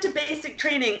 So I went to basic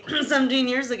training 17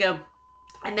 years ago,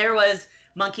 and there was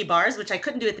monkey bars, which I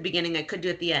couldn't do at the beginning. I could do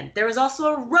at the end. There was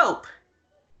also a rope.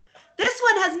 This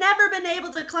one has never been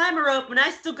able to climb a rope, and I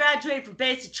still graduated from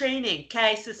basic training.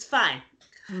 Okay, so it's fine.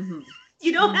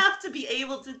 You don't have to be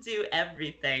able to do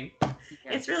everything. Yes.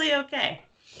 It's really okay.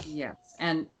 Yes,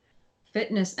 and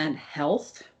fitness and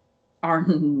health are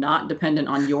not dependent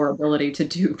on your ability to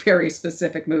do very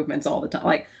specific movements all the time.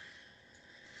 Like,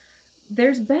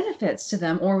 there's benefits to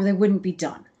them, or they wouldn't be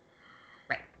done.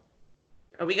 Right.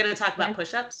 Are we going to talk about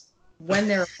push-ups? When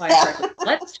they're applied correctly.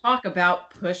 Let's talk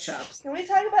about push-ups. Can we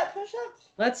talk about push-ups?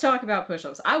 Let's talk about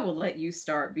push-ups. I will let you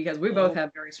start because we both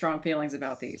have very strong feelings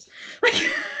about these.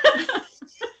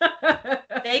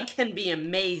 They can be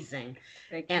amazing.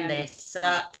 And they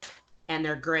suck. And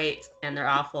they're great. And they're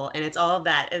awful. And it's all of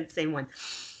that in the same one.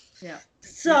 Yeah.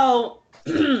 So,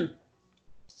 by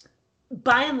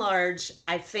and large,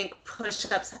 I think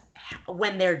push-ups,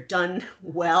 when they're done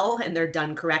well and they're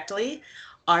done correctly,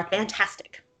 are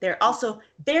fantastic. They're also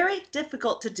very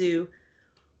difficult to do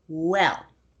well.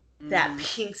 That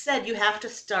being said, you have to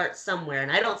start somewhere.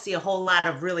 And I don't see a whole lot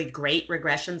of really great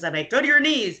regressions that go to your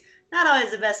knees. Not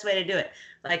always the best way to do it.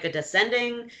 Like a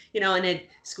descending, and then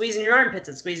squeezing your armpits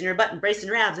and squeezing your butt and bracing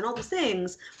your abs and all those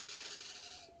things.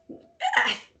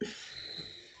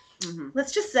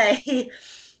 Let's just say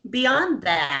beyond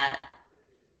that,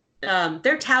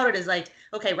 they're touted as like,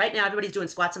 okay, right now everybody's doing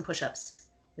squats and push-ups.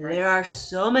 Right. There are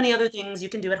so many other things you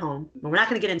can do at home. We're not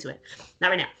going to get into it.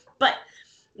 Not right now. But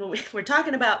we're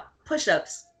talking about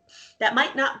push-ups. That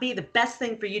might not be the best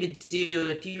thing for you to do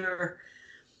if you're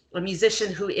a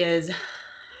musician who is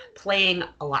playing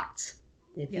a lot.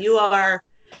 If you are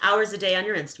hours a day on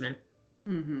your instrument,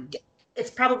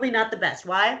 it's probably not the best.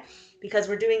 Why? Because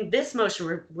we're doing this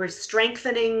motion. We're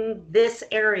strengthening this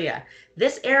area.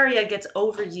 This area gets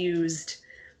overused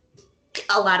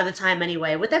a lot of the time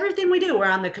anyway. With everything we do, we're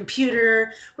on the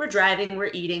computer, we're driving,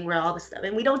 we're eating, we're all this stuff.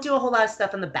 And we don't do a whole lot of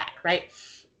stuff in the back, right?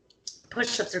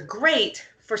 Push-ups are great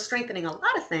for strengthening a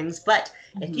lot of things, but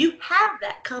if you have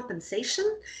that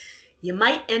compensation, you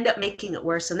might end up making it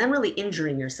worse and then really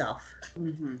injuring yourself.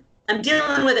 I'm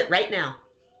dealing with it right now.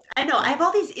 I know I have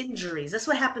all these injuries. That's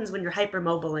what happens when you're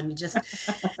hypermobile and you just,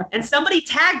 and somebody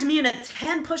tagged me in a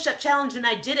 10 push-up challenge and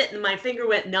I did it and my finger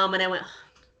went numb and I went,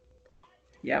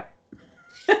 Yep.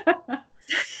 And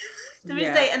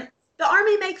the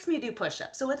Army makes me do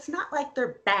push-ups. So it's not like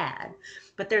they're bad,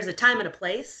 but there's a time and a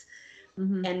place.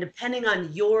 And depending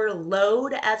on your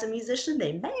load as a musician,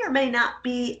 they may or may not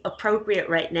be appropriate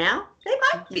right now. They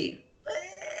might be.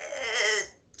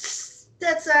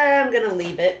 That's I'm going to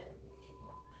leave it.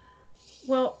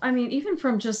 Well, I mean, even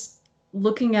from just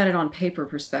looking at it on paper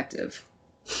perspective,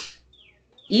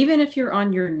 even if you're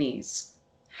on your knees,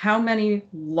 how many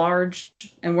large,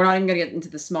 and we're not even going to get into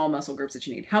the small muscle groups that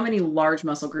you need, how many large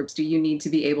muscle groups do you need to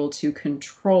be able to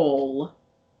control,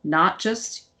 not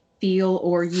just feel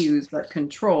or use, but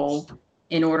control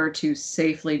in order to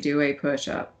safely do a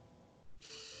push-up?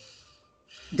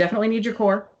 Definitely need your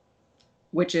core,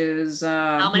 which is...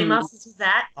 how many muscles is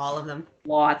that? All of them.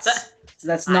 Lots. So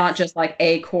that's not just like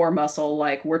a core muscle,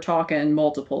 like we're talking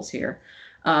multiples here.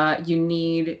 You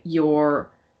need your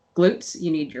glutes,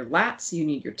 you need your lats, you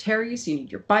need your teres, you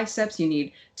need your biceps, you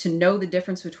need to know the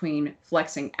difference between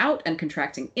flexing out and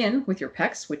contracting in with your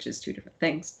pecs, which is two different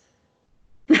things.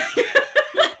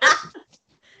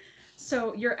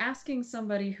 So you're asking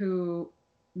somebody who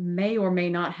may or may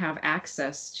not have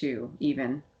access to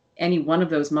even any one of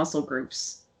those muscle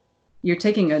groups. You're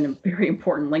taking a very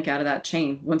important link out of that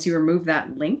chain. Once you remove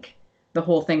that link, the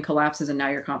whole thing collapses and now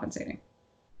you're compensating.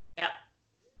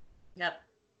 Yep.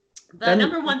 The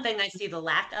number one thing I see the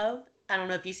lack of, I don't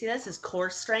know if you see this, is core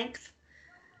strength.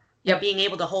 Yep. Being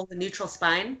able to hold the neutral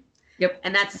spine. Yep.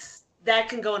 And that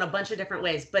can go in a bunch of different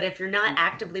ways. But if you're not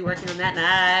actively working on that, and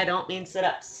I don't mean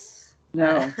sit-ups.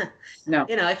 No.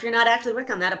 If you're not actively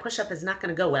working on that, a push-up is not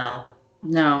going to go well.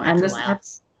 No, and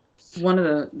that's one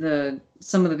of the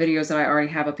some of the videos that I already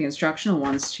have up, the instructional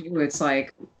ones too. It's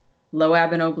like low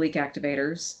ab and oblique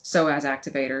activators, psoas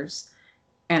activators.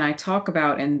 And I talk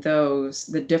about in those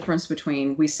the difference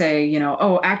between, we say,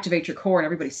 activate your core and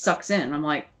everybody sucks in. I'm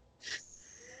like,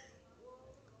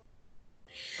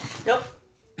 nope,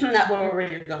 not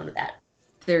where you're going with that.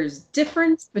 There's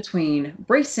difference between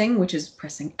bracing, which is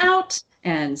pressing out,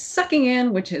 and sucking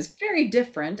in, which is very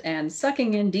different. And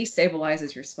sucking in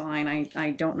destabilizes your spine.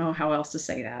 I don't know how else to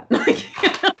say that.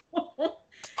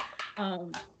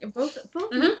 Both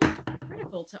are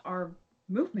critical to our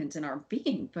movement and our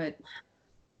being, but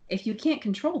if you can't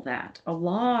control that, a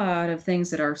lot of things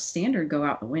that are standard go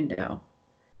out the window.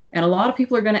 And a lot of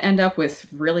people are going to end up with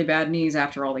really bad knees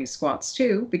after all these squats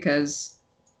too, because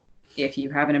if you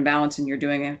have an imbalance and you're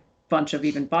doing a bunch of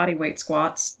even body weight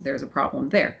squats, there's a problem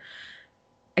there.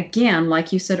 Again,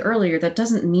 like you said earlier, that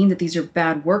doesn't mean that these are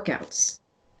bad workouts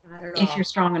if you're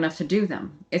strong enough to do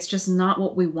them. It's just not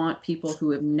what we want people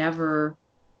who have never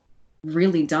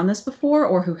really done this before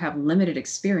or who have limited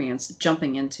experience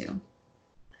jumping into.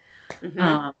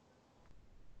 A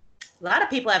lot of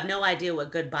people have no idea what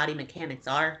good body mechanics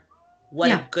are. What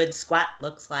a good squat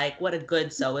looks like, what a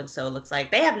good so-and-so looks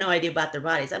like. They have no idea about their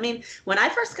bodies. I mean, when I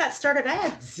first got started, I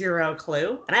had zero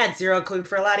clue. And I had zero clue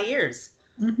for a lot of years,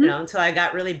 until I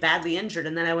got really badly injured.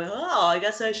 And then I went, I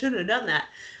guess I shouldn't have done that.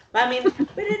 But I mean,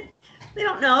 they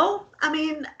don't know. I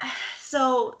mean,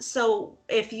 so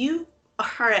if you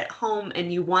are at home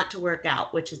and you want to work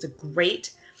out, which is a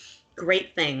great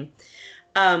thing,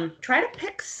 try to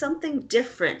pick something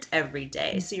different every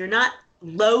day. So you're not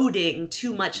loading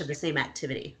too much of the same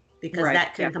activity, because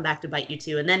that can come back to bite you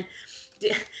too. And then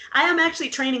I am actually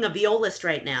training a violist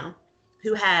right now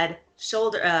who had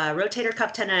shoulder rotator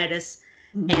cuff tendonitis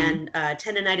and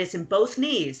tendonitis in both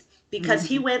knees, because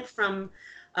he went from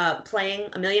playing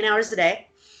 1 million hours a day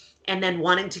and then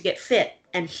wanting to get fit.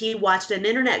 And he watched an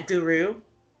internet guru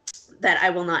that I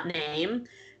will not name,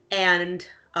 and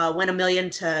went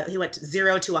he went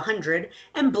 0 to 100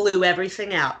 and blew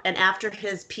everything out. And after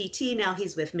his PT, now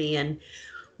he's with me and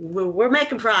we're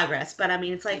making progress. But I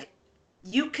mean, it's like,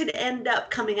 you could end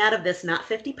up coming out of this not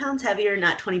 50 pounds heavier,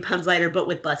 not 20 pounds lighter, but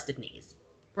with busted knees.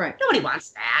 Right. Nobody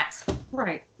wants that.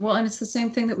 Right. Well, and it's the same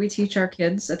thing that we teach our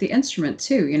kids at the instrument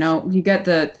too. You get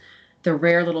the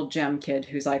rare little gem kid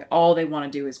who's like, all they want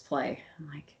to do is play. I'm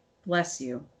like, bless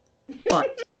you.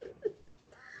 But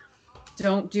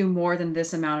don't do more than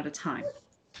this amount at a time.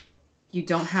 You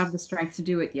don't have the strength to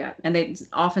do it yet. And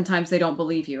oftentimes they don't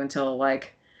believe you until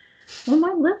like, well,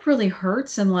 my lip really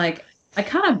hurts. And like, I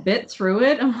kind of bit through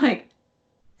it. I'm like,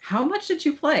 how much did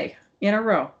you play in a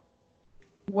row?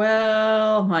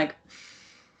 Well, I'm like,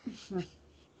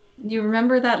 you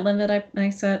remember that limit I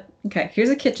set? Okay, here's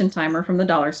a kitchen timer from the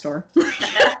dollar store.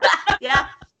 Yeah.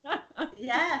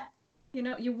 Yeah. You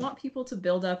know, you want people to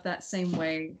build up that same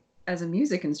way as a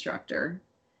music instructor.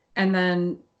 And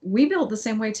then we build the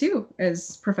same way too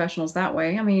as professionals that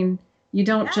way. I mean, you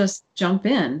don't Yeah. just jump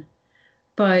in,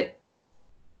 but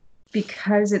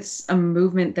because it's a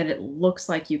movement that it looks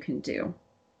like you can do,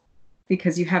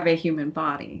 because you have a human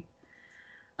body.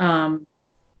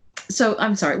 So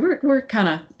I'm sorry, we're kind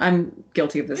of, I'm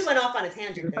guilty of We this. went off on a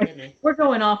tangent there, didn't we? We're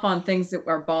going off on things that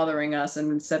are bothering us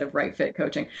and instead of right fit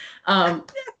coaching.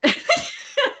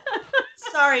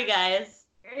 Sorry, guys.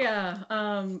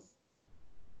 Yeah.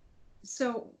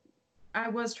 So I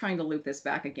was trying to loop this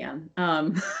back again.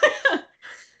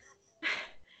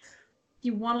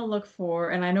 You want to look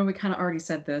for, and I know we kind of already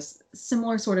said this,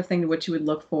 similar sort of thing to what you would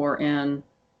look for in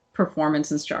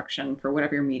performance instruction for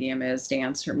whatever your medium is,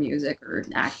 dance or music or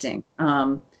acting.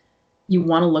 You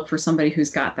want to look for somebody who's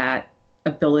got that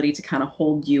ability to kind of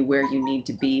hold you where you need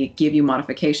to be, give you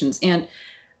modifications. And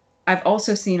I've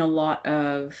also seen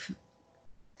I've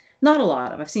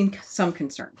seen some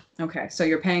concern. Okay, so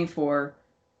you're paying for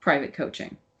private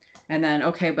coaching. And then,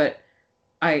 okay, but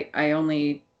I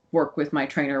only work with my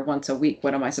trainer once a week.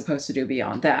 What am I supposed to do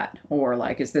beyond that? Or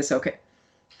like, is this okay?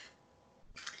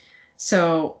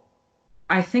 So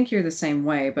I think you're the same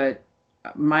way, but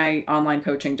my online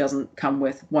coaching doesn't come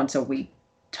with once a week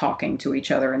talking to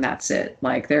each other and that's it.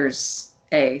 Like there's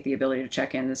the ability to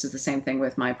check in. This is the same thing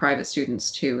with my private students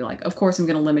too. Like, of course, I'm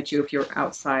going to limit you if you're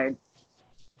outside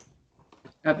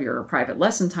of your private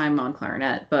lesson time on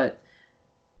clarinet, but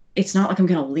it's not like I'm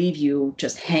going to leave you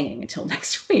just hanging until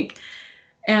next week.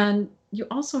 And you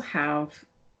also have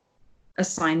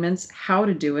assignments, how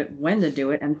to do it, when to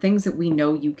do it, and things that we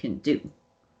know you can do.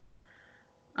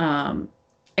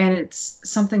 And it's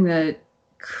something that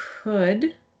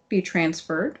could be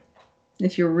transferred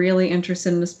if you're really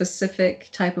interested in a specific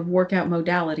type of workout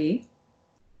modality.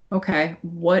 Okay,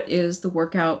 what is the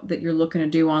workout that you're looking to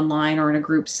do online or in a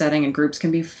group setting? And groups can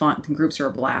be fun. And groups are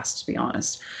a blast, to be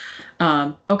honest.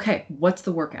 Okay, what's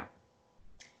the workout?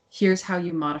 Here's how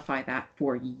you modify that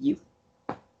for you.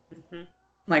 Mm-hmm.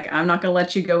 Like, I'm not going to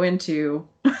let you go into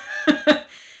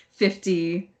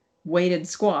 50 weighted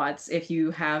squats if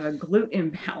you have a glute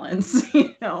imbalance.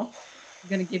 You know, I'm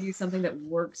going to give you something that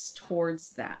works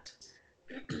towards that.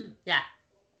 Yeah.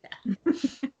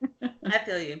 I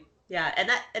feel you. Yeah,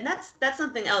 and that's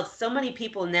something else. So many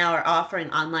people now are offering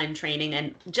online training,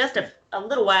 and just a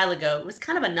little while ago, it was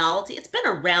kind of a novelty. It's been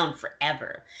around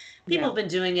forever. People have been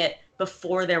doing it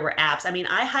before there were apps. I mean,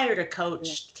 I hired a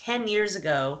coach 10 years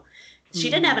ago. She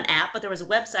didn't have an app, but there was a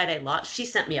website I launched. She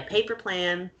sent me a paper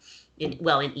plan, in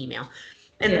email.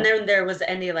 And then there was a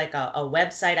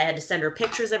website. I had to send her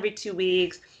pictures every 2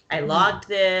 weeks. I logged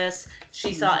this.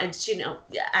 She saw, and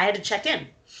I had to check in.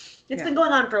 It's been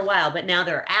going on for a while, but now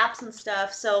there are apps and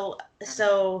stuff. So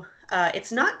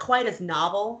it's not quite as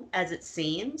novel as it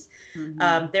seems.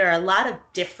 There are a lot of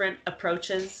different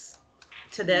approaches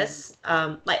to this.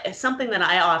 Like something that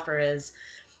I offer is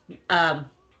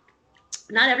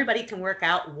not everybody can work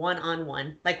out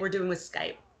one-on-one like we're doing with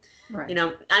Skype. Right. You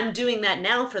know, I'm doing that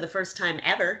now for the first time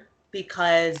ever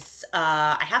because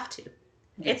I have to.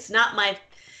 Yeah. It's not my.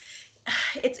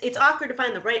 It's awkward to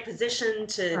find the right position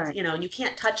to, you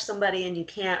can't touch somebody and you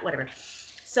can't, whatever.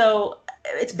 So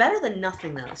it's better than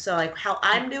nothing though. So like how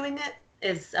I'm doing it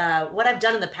is what I've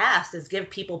done in the past is give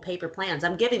people paper plans.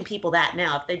 I'm giving people that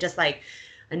now. If they just like,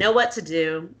 I know what to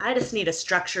do. I just need a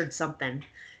structured something.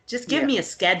 Just give me a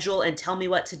schedule and tell me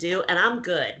what to do and I'm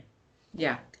good.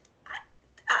 Yeah.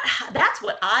 That's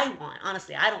what I want.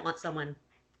 Honestly, I don't want someone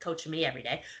coaching me every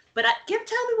day, but tell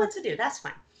me what to do. That's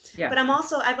fine. Yeah. But I've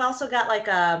also got like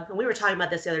we were talking about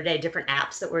this the other day, different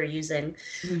apps that we're using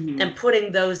and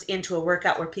putting those into a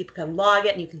workout where people can log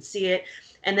it and you can see it.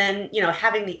 And then,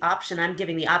 having the option, I'm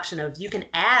giving the option of you can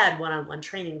add one-on-one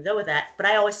training to go with that. But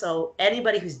I always tell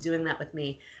anybody who's doing that with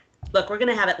me, look, we're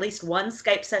going to have at least one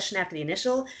Skype session after the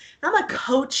initial. I'm going to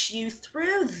coach you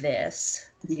through this.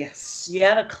 Yes. You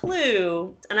have a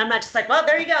clue. And I'm not just like, well,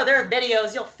 there you go. There are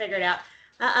videos. You'll figure it out.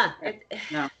 It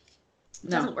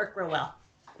doesn't work real well.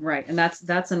 Right. And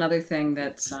that's another thing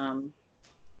that's, I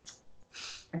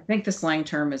think the slang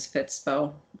term is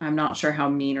Fitspo. I'm not sure how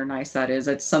mean or nice that is.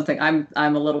 It's something I'm a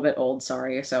little bit old.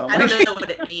 Sorry. So I don't know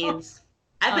what it means.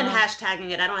 I've been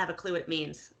hashtagging it. I don't have a clue what it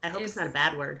means. I hope it's not a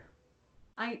bad word.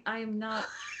 I'm not.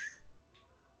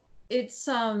 It's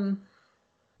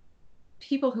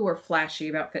people who are flashy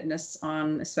about fitness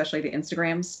on especially the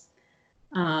Instagrams.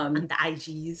 On the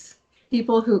IGs.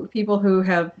 People who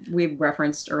have we've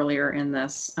referenced earlier in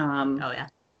this. Oh yeah.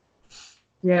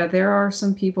 Yeah, there are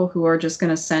some people who are just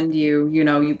going to send you,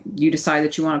 you decide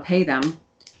that you want to pay them,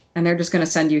 and they're just going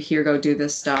to send you, here, go do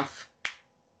this stuff.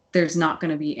 There's not going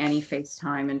to be any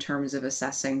FaceTime in terms of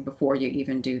assessing before you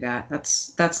even do that.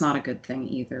 That's not a good thing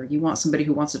either. You want somebody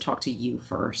who wants to talk to you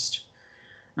first.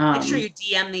 Make sure you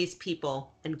DM these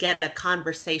people and get a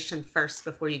conversation first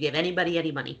before you give anybody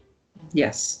any money.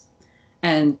 Yes.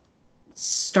 And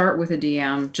start with a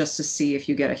DM just to see if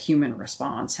you get a human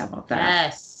response. How about that?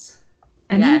 Yes.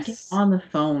 And then get on the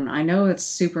phone. I know it's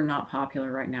super not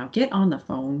popular right now. Get on the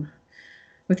phone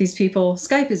with these people.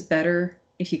 Skype is better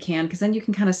if you can, because then you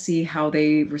can kind of see how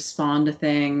they respond to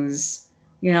things.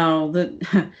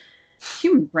 The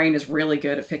human brain is really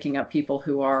good at picking up people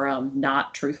who are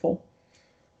not truthful.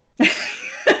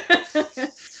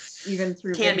 Even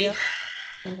through video,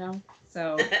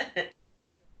 So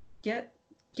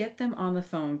get them on the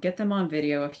phone. Get them on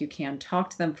video if you can. Talk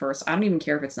to them first. I don't even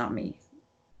care if it's not me.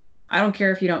 I don't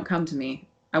care if you don't come to me.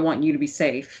 I want you to be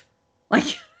safe.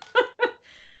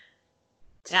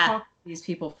 Talk to these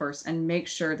people first and make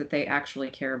sure that they actually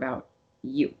care about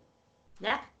you.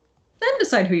 Yeah. Then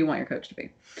decide who you want your coach to be.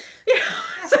 Yeah,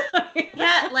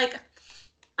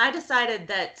 I decided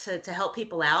that to help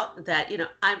people out, that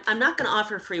I'm not going to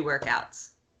offer free workouts.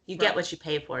 You get what you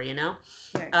pay for,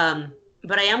 Right.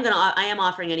 But I am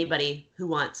offering anybody who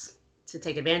wants to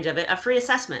take advantage of it a free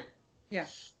assessment. Yeah.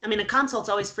 I mean, a consult's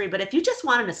always free, but if you just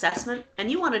want an assessment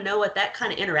and you want to know what that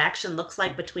kind of interaction looks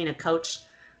like between a coach,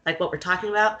 like what we're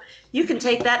talking about, you can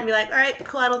take that and be like, all right,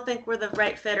 cool, I don't think we're the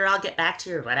right fit, or I'll get back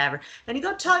to you, or whatever. And you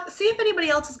go see if anybody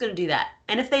else is going to do that.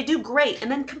 And if they do, great.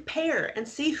 And then compare and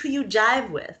see who you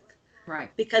jive with. Right.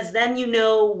 Because then you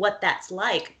know what that's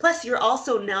like. Plus, you're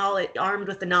also now armed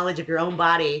with the knowledge of your own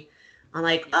body on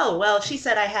oh, well, she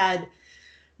said I had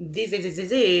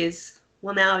these.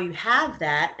 Well, now you have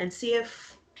that, and see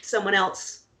if someone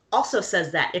else also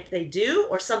says that. If they do,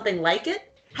 or something like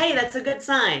it, hey, that's a good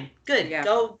sign. Good. Yeah.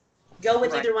 Go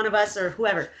with either one of us or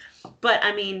whoever. But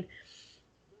I mean,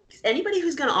 anybody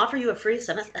who's going to offer you a free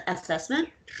assessment,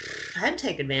 I'd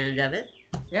take advantage of it.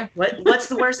 Yeah. What's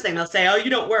the worst thing? They'll say, oh,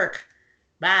 you don't work.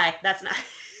 Bye. That's not.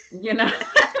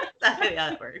 That's not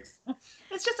how it works.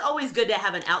 It's just always good to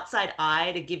have an outside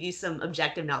eye to give you some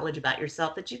objective knowledge about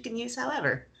yourself that you can use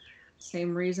however.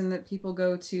 Same reason that people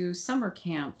go to summer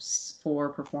camps for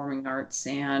performing arts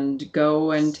and go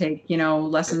and take,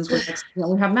 lessons with,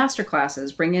 we have master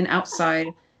classes, bring in outside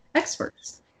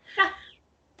experts. Yeah.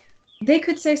 They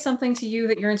could say something to you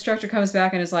that your instructor comes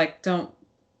back and is like, don't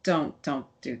do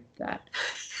that.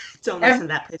 Don't listen to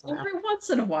that person. Every once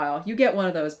in a while, you get one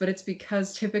of those, but it's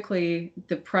because typically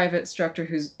the private instructor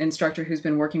who's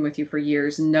been working with you for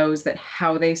years knows that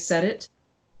how they said it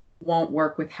won't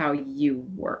work with how you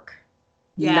work.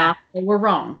 Yeah. Not that we're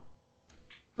wrong,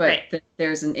 but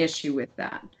there's an issue with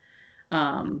that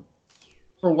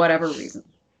for whatever reason.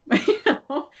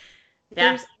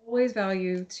 There's always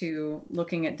value to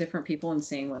looking at different people and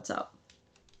seeing what's up.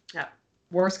 Yeah.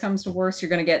 Worst comes to worst, you're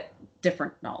going to get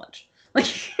different knowledge.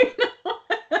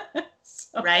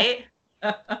 So. Right?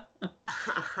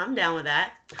 I'm down with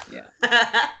that. Yeah.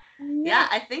 Yeah,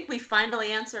 I think we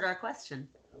finally answered our question.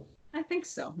 I think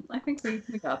so. I think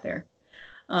we got there.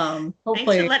 Hopefully.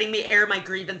 Thanks for letting me air my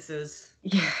grievances.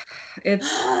 Yeah, it's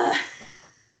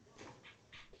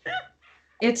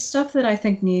stuff that I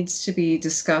think needs to be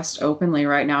discussed openly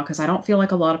right now, because I don't feel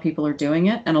like a lot of people are doing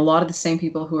it, and a lot of the same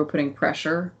people who are putting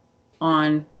pressure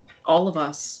on all of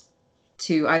us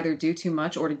to either do too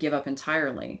much or to give up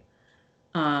entirely.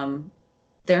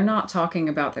 They're not talking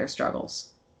about their struggles.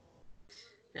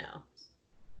 No.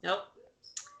 Nope.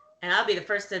 And I'll be the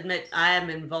first to admit I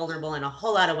am invulnerable in a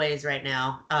whole lot of ways right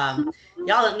now.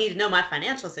 Y'all don't need to know my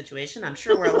financial situation. I'm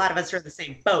sure a lot of us are in the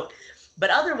same boat. But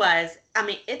otherwise, I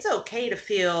mean, it's okay to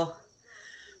feel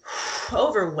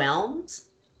overwhelmed.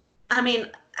 I mean,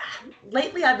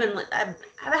 lately I've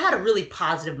had a really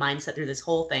positive mindset through this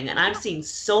whole thing, and I'm seeing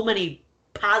so many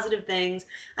positive things.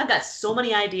 I've got so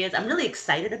many ideas. I'm really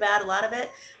excited about a lot of it,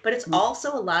 but it's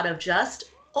also a lot of just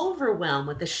overwhelmed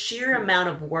with the sheer amount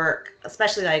of work,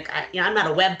 especially I'm not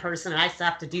a web person and I still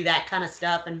have to do that kind of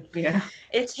stuff, and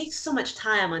it takes so much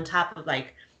time on top of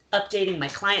updating my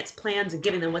clients' plans and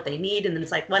giving them what they need, and then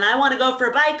it's when I want to go for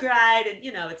a bike ride, and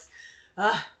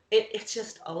it's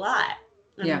just a lot.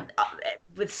 And,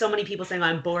 with so many people saying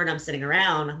I'm bored, I'm sitting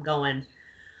around, I'm going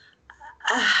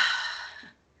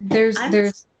there's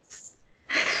two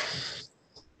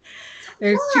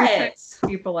types of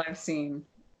people I've seen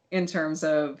in terms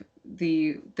of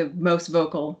the most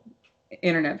vocal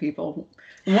internet people.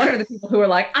 One are the people who are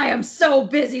like, I am so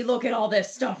busy, look at all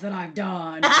this stuff that I've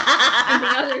done. And the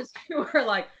others who are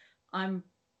like, I'm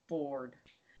bored.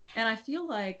 And I feel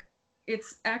like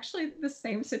it's actually the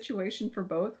same situation for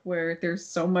both, where there's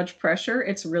so much pressure.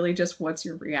 It's really just, what's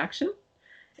your reaction?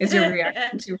 Is your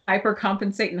reaction to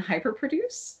hypercompensate and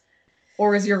hyperproduce?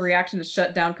 Or is your reaction to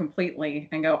shut down completely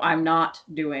and go, I'm not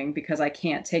doing because I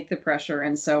can't take the pressure,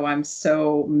 and so I'm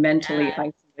so mentally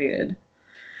isolated?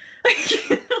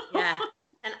 Yeah.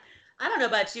 And I don't know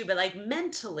about you, but like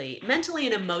mentally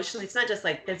and emotionally, it's not just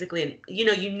like physically, you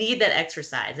know, you need that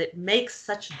exercise. It makes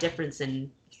such a difference in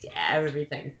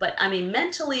everything. But I mean,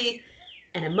 mentally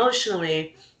and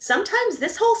emotionally, sometimes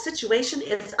this whole situation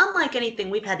is unlike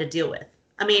anything we've had to deal with.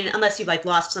 I mean, unless you've like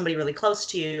lost somebody really close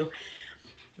to you,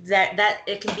 that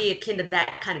it can be akin to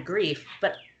that kind of grief.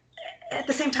 But at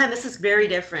the same time, this is very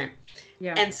different.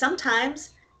 Yeah. And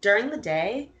sometimes during the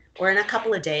day or in a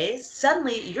couple of days,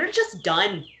 suddenly you're just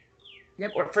done.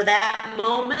 Yep. Or for that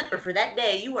moment or for that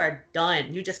day, you are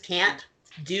done. You just can't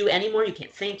do anymore. You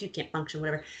can't think, you can't function,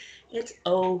 whatever. It's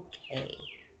okay.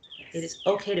 It is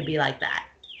okay to be like that.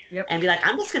 Yep. And be like,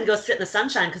 I'm just going to go sit in the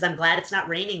sunshine because I'm glad it's not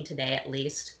raining today, at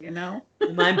least. You know?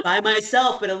 I'm by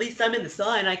myself, but at least I'm in the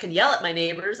sun. I can yell at my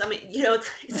neighbors. I mean, you know,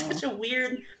 it's such a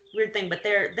weird thing. But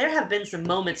there have been some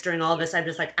moments during all of this. I'm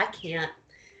just like, I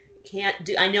can't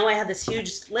do. I know I have this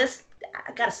huge list.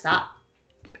 I got to stop.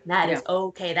 That is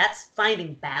okay. That's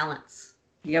finding balance.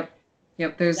 Yep.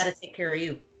 There's got to take care of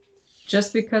you.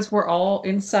 Just because we're all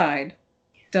inside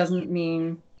doesn't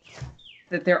mean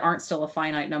that there aren't still a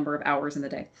finite number of hours in the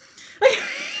day.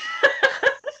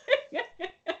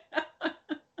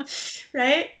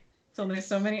 Right? So there's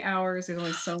so many hours, there's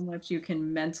only so much you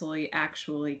can mentally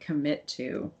actually commit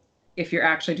to if you're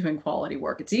actually doing quality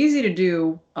work. It's easy to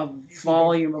do a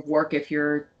volume of work if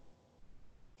you're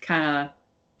kind of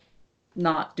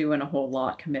not doing a whole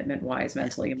lot commitment-wise,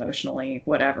 mentally, emotionally,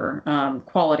 whatever.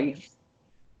 Quality.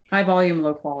 High volume,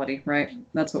 low quality, right?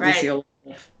 That's what we see a lot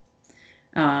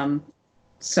of.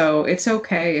 So it's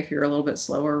okay if you're a little bit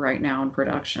slower right now in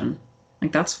production.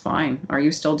 Like, that's fine. Are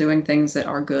you still doing things that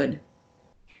are good?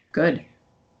 Good.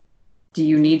 Do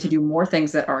you need to do more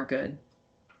things that are good?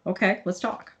 Okay, let's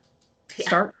talk. Yeah.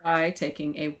 Start by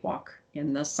taking a walk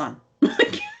in the sun.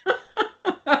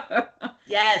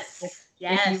 Yes. If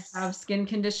you have skin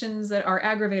conditions that are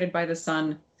aggravated by the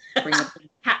sun, bring a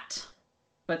hat,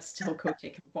 but still go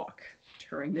take a walk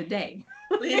during the day.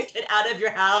 Please get out of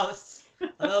your house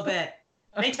a little bit.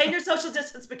 Maintain your social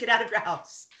distance, but get out of your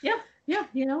house. Yeah.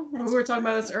 You know, we were talking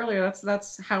about this earlier.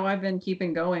 That's how I've been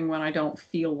keeping going when I don't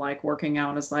feel like working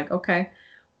out. Is like, okay,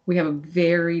 we have a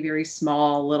very, very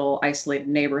small little isolated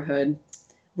neighborhood.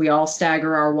 We all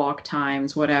stagger our walk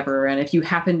times, whatever. And if you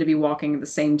happen to be walking at the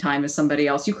same time as somebody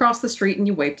else, you cross the street and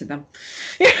you wave to them.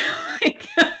 Yeah,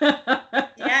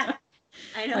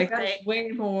 I know. Like, that's way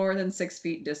more than 6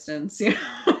 feet distance. You know?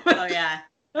 Oh, yeah.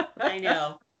 I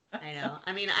know.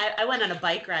 I mean, I went on a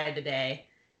bike ride today,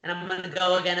 and I'm going to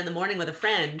go again in the morning with a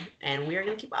friend, and we're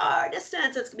going to keep our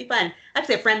distance. It's going to be fun.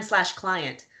 Actually, a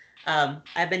friend/client.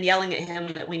 I've been yelling at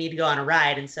him that we need to go on a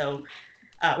ride, and so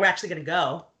we're actually going to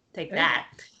go. Take that.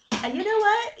 And you know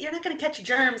what? You're not going to catch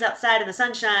germs outside in the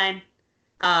sunshine.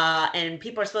 And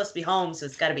people are supposed to be home, so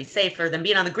it's got to be safer than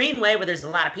being on the Greenway where there's a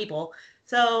lot of people.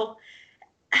 So,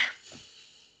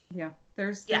 yeah,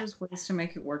 there's ways to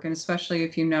make it work. And especially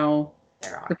if you know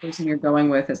the person you're going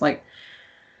with is like,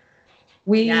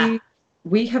 we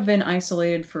have been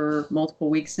isolated for multiple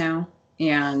weeks now.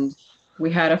 And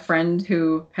we had a friend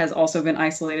who has also been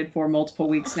isolated for multiple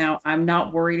weeks now. I'm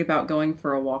not worried about going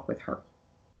for a walk with her.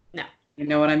 No. You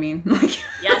know what I mean?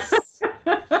 Yes.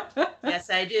 Yes,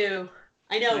 I do.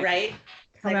 I know, right?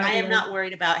 Like, I am not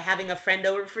worried about having a friend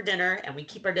over for dinner and we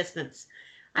keep our distance.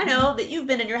 I know that you've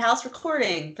been in your house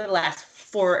recording for the last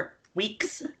 4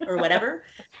 weeks or whatever.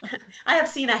 I have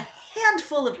seen a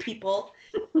handful of people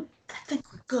that think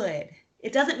we're good.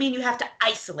 It doesn't mean you have to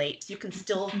isolate. You can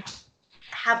still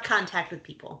have contact with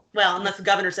people. Well, unless the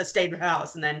governor says stay in your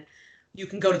house, and then you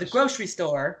can go to the grocery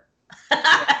store.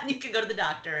 You can go to the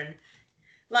doctor. And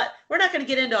we're not going to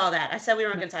get into all that. I said we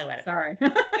weren't going to talk about it. Sorry.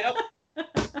 Nope.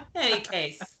 Any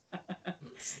case.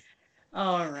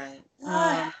 All right.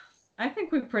 I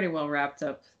think we've pretty well wrapped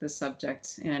up this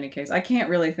subject in any case. I can't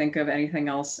really think of anything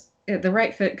else. The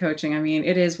right fit coaching, I mean,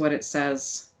 it is what it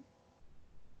says.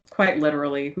 Quite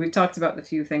literally. We've talked about the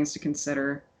few things to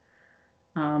consider.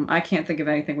 I can't think of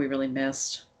anything we really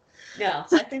missed. No,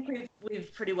 so I think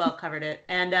we've pretty well covered it.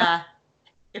 And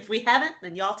If we haven't,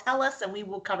 then y'all tell us and we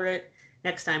will cover it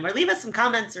next time. Or leave us some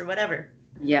comments or whatever.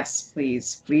 Yes,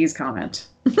 please. Please comment.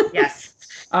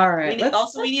 Yes. All right.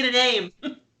 We need a name.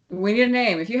 We need a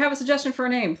name. If you have a suggestion for a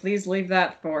name, please leave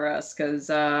that for us, because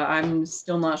I'm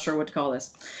still not sure what to call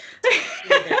this.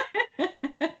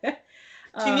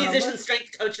 Two musicians,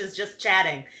 strength coaches just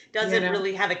chatting. Doesn't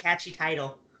really have a catchy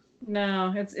title.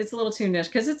 No, it's a little too niche,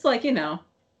 because it's like,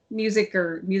 music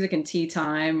and tea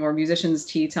time, or musicians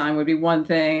tea time would be one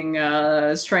thing,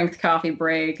 strength coffee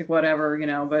break, whatever,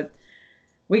 but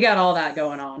we got all that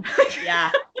going on.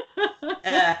 Yeah.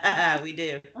 We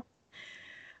do.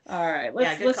 All right,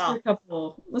 let's do a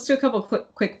couple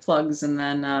quick plugs, and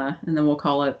then we'll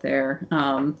call it there.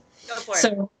 Go for it.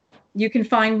 So you can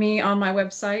find me on my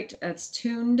website. That's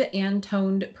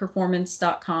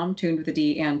tunedandtonedperformance.com, tuned with a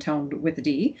D and toned with a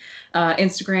D.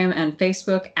 Instagram and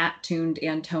Facebook at Tuned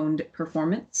and Toned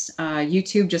Performance.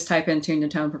 YouTube, just type in Tuned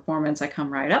and Toned Performance. I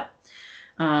come right up.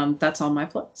 That's all my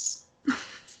plugs.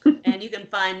 And you can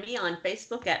find me on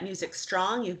Facebook at Music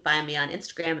Strong. You can find me on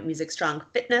Instagram at Music Strong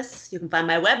Fitness. You can find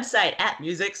my website at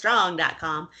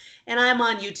musicstrong.com. And I'm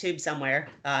on YouTube somewhere.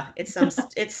 It's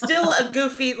still a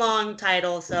goofy long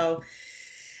title, so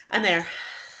I'm there.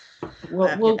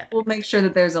 We'll make sure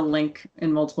that there's a link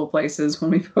in multiple places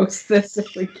when we post this,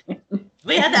 if we can.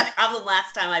 We had that problem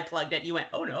last time I plugged it. You went,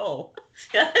 oh no.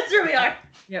 That's where we are.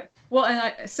 Yep. Well,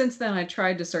 and since then I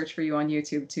tried to search for you on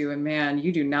YouTube too, and man,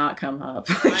 you do not come up.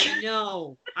 I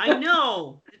know.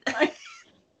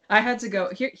 I had to go.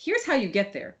 Here's how you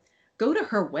get there. Go to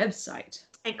her website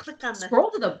and click on scroll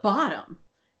to the bottom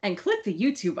and click the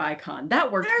YouTube icon.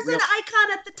 That works. There's an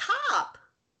icon at the top.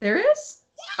 There is?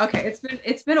 Yeah. Okay,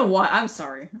 it's been a while. I'm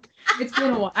sorry. It's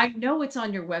been a while. I know it's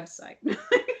on your website.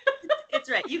 It's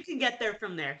right. You can get there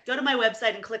from there. Go to my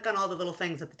website and click on all the little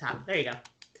things at the top. There you go.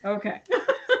 Okay.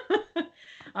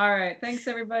 All right. Thanks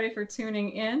everybody for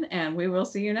tuning in, and we will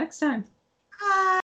see you next time. Bye.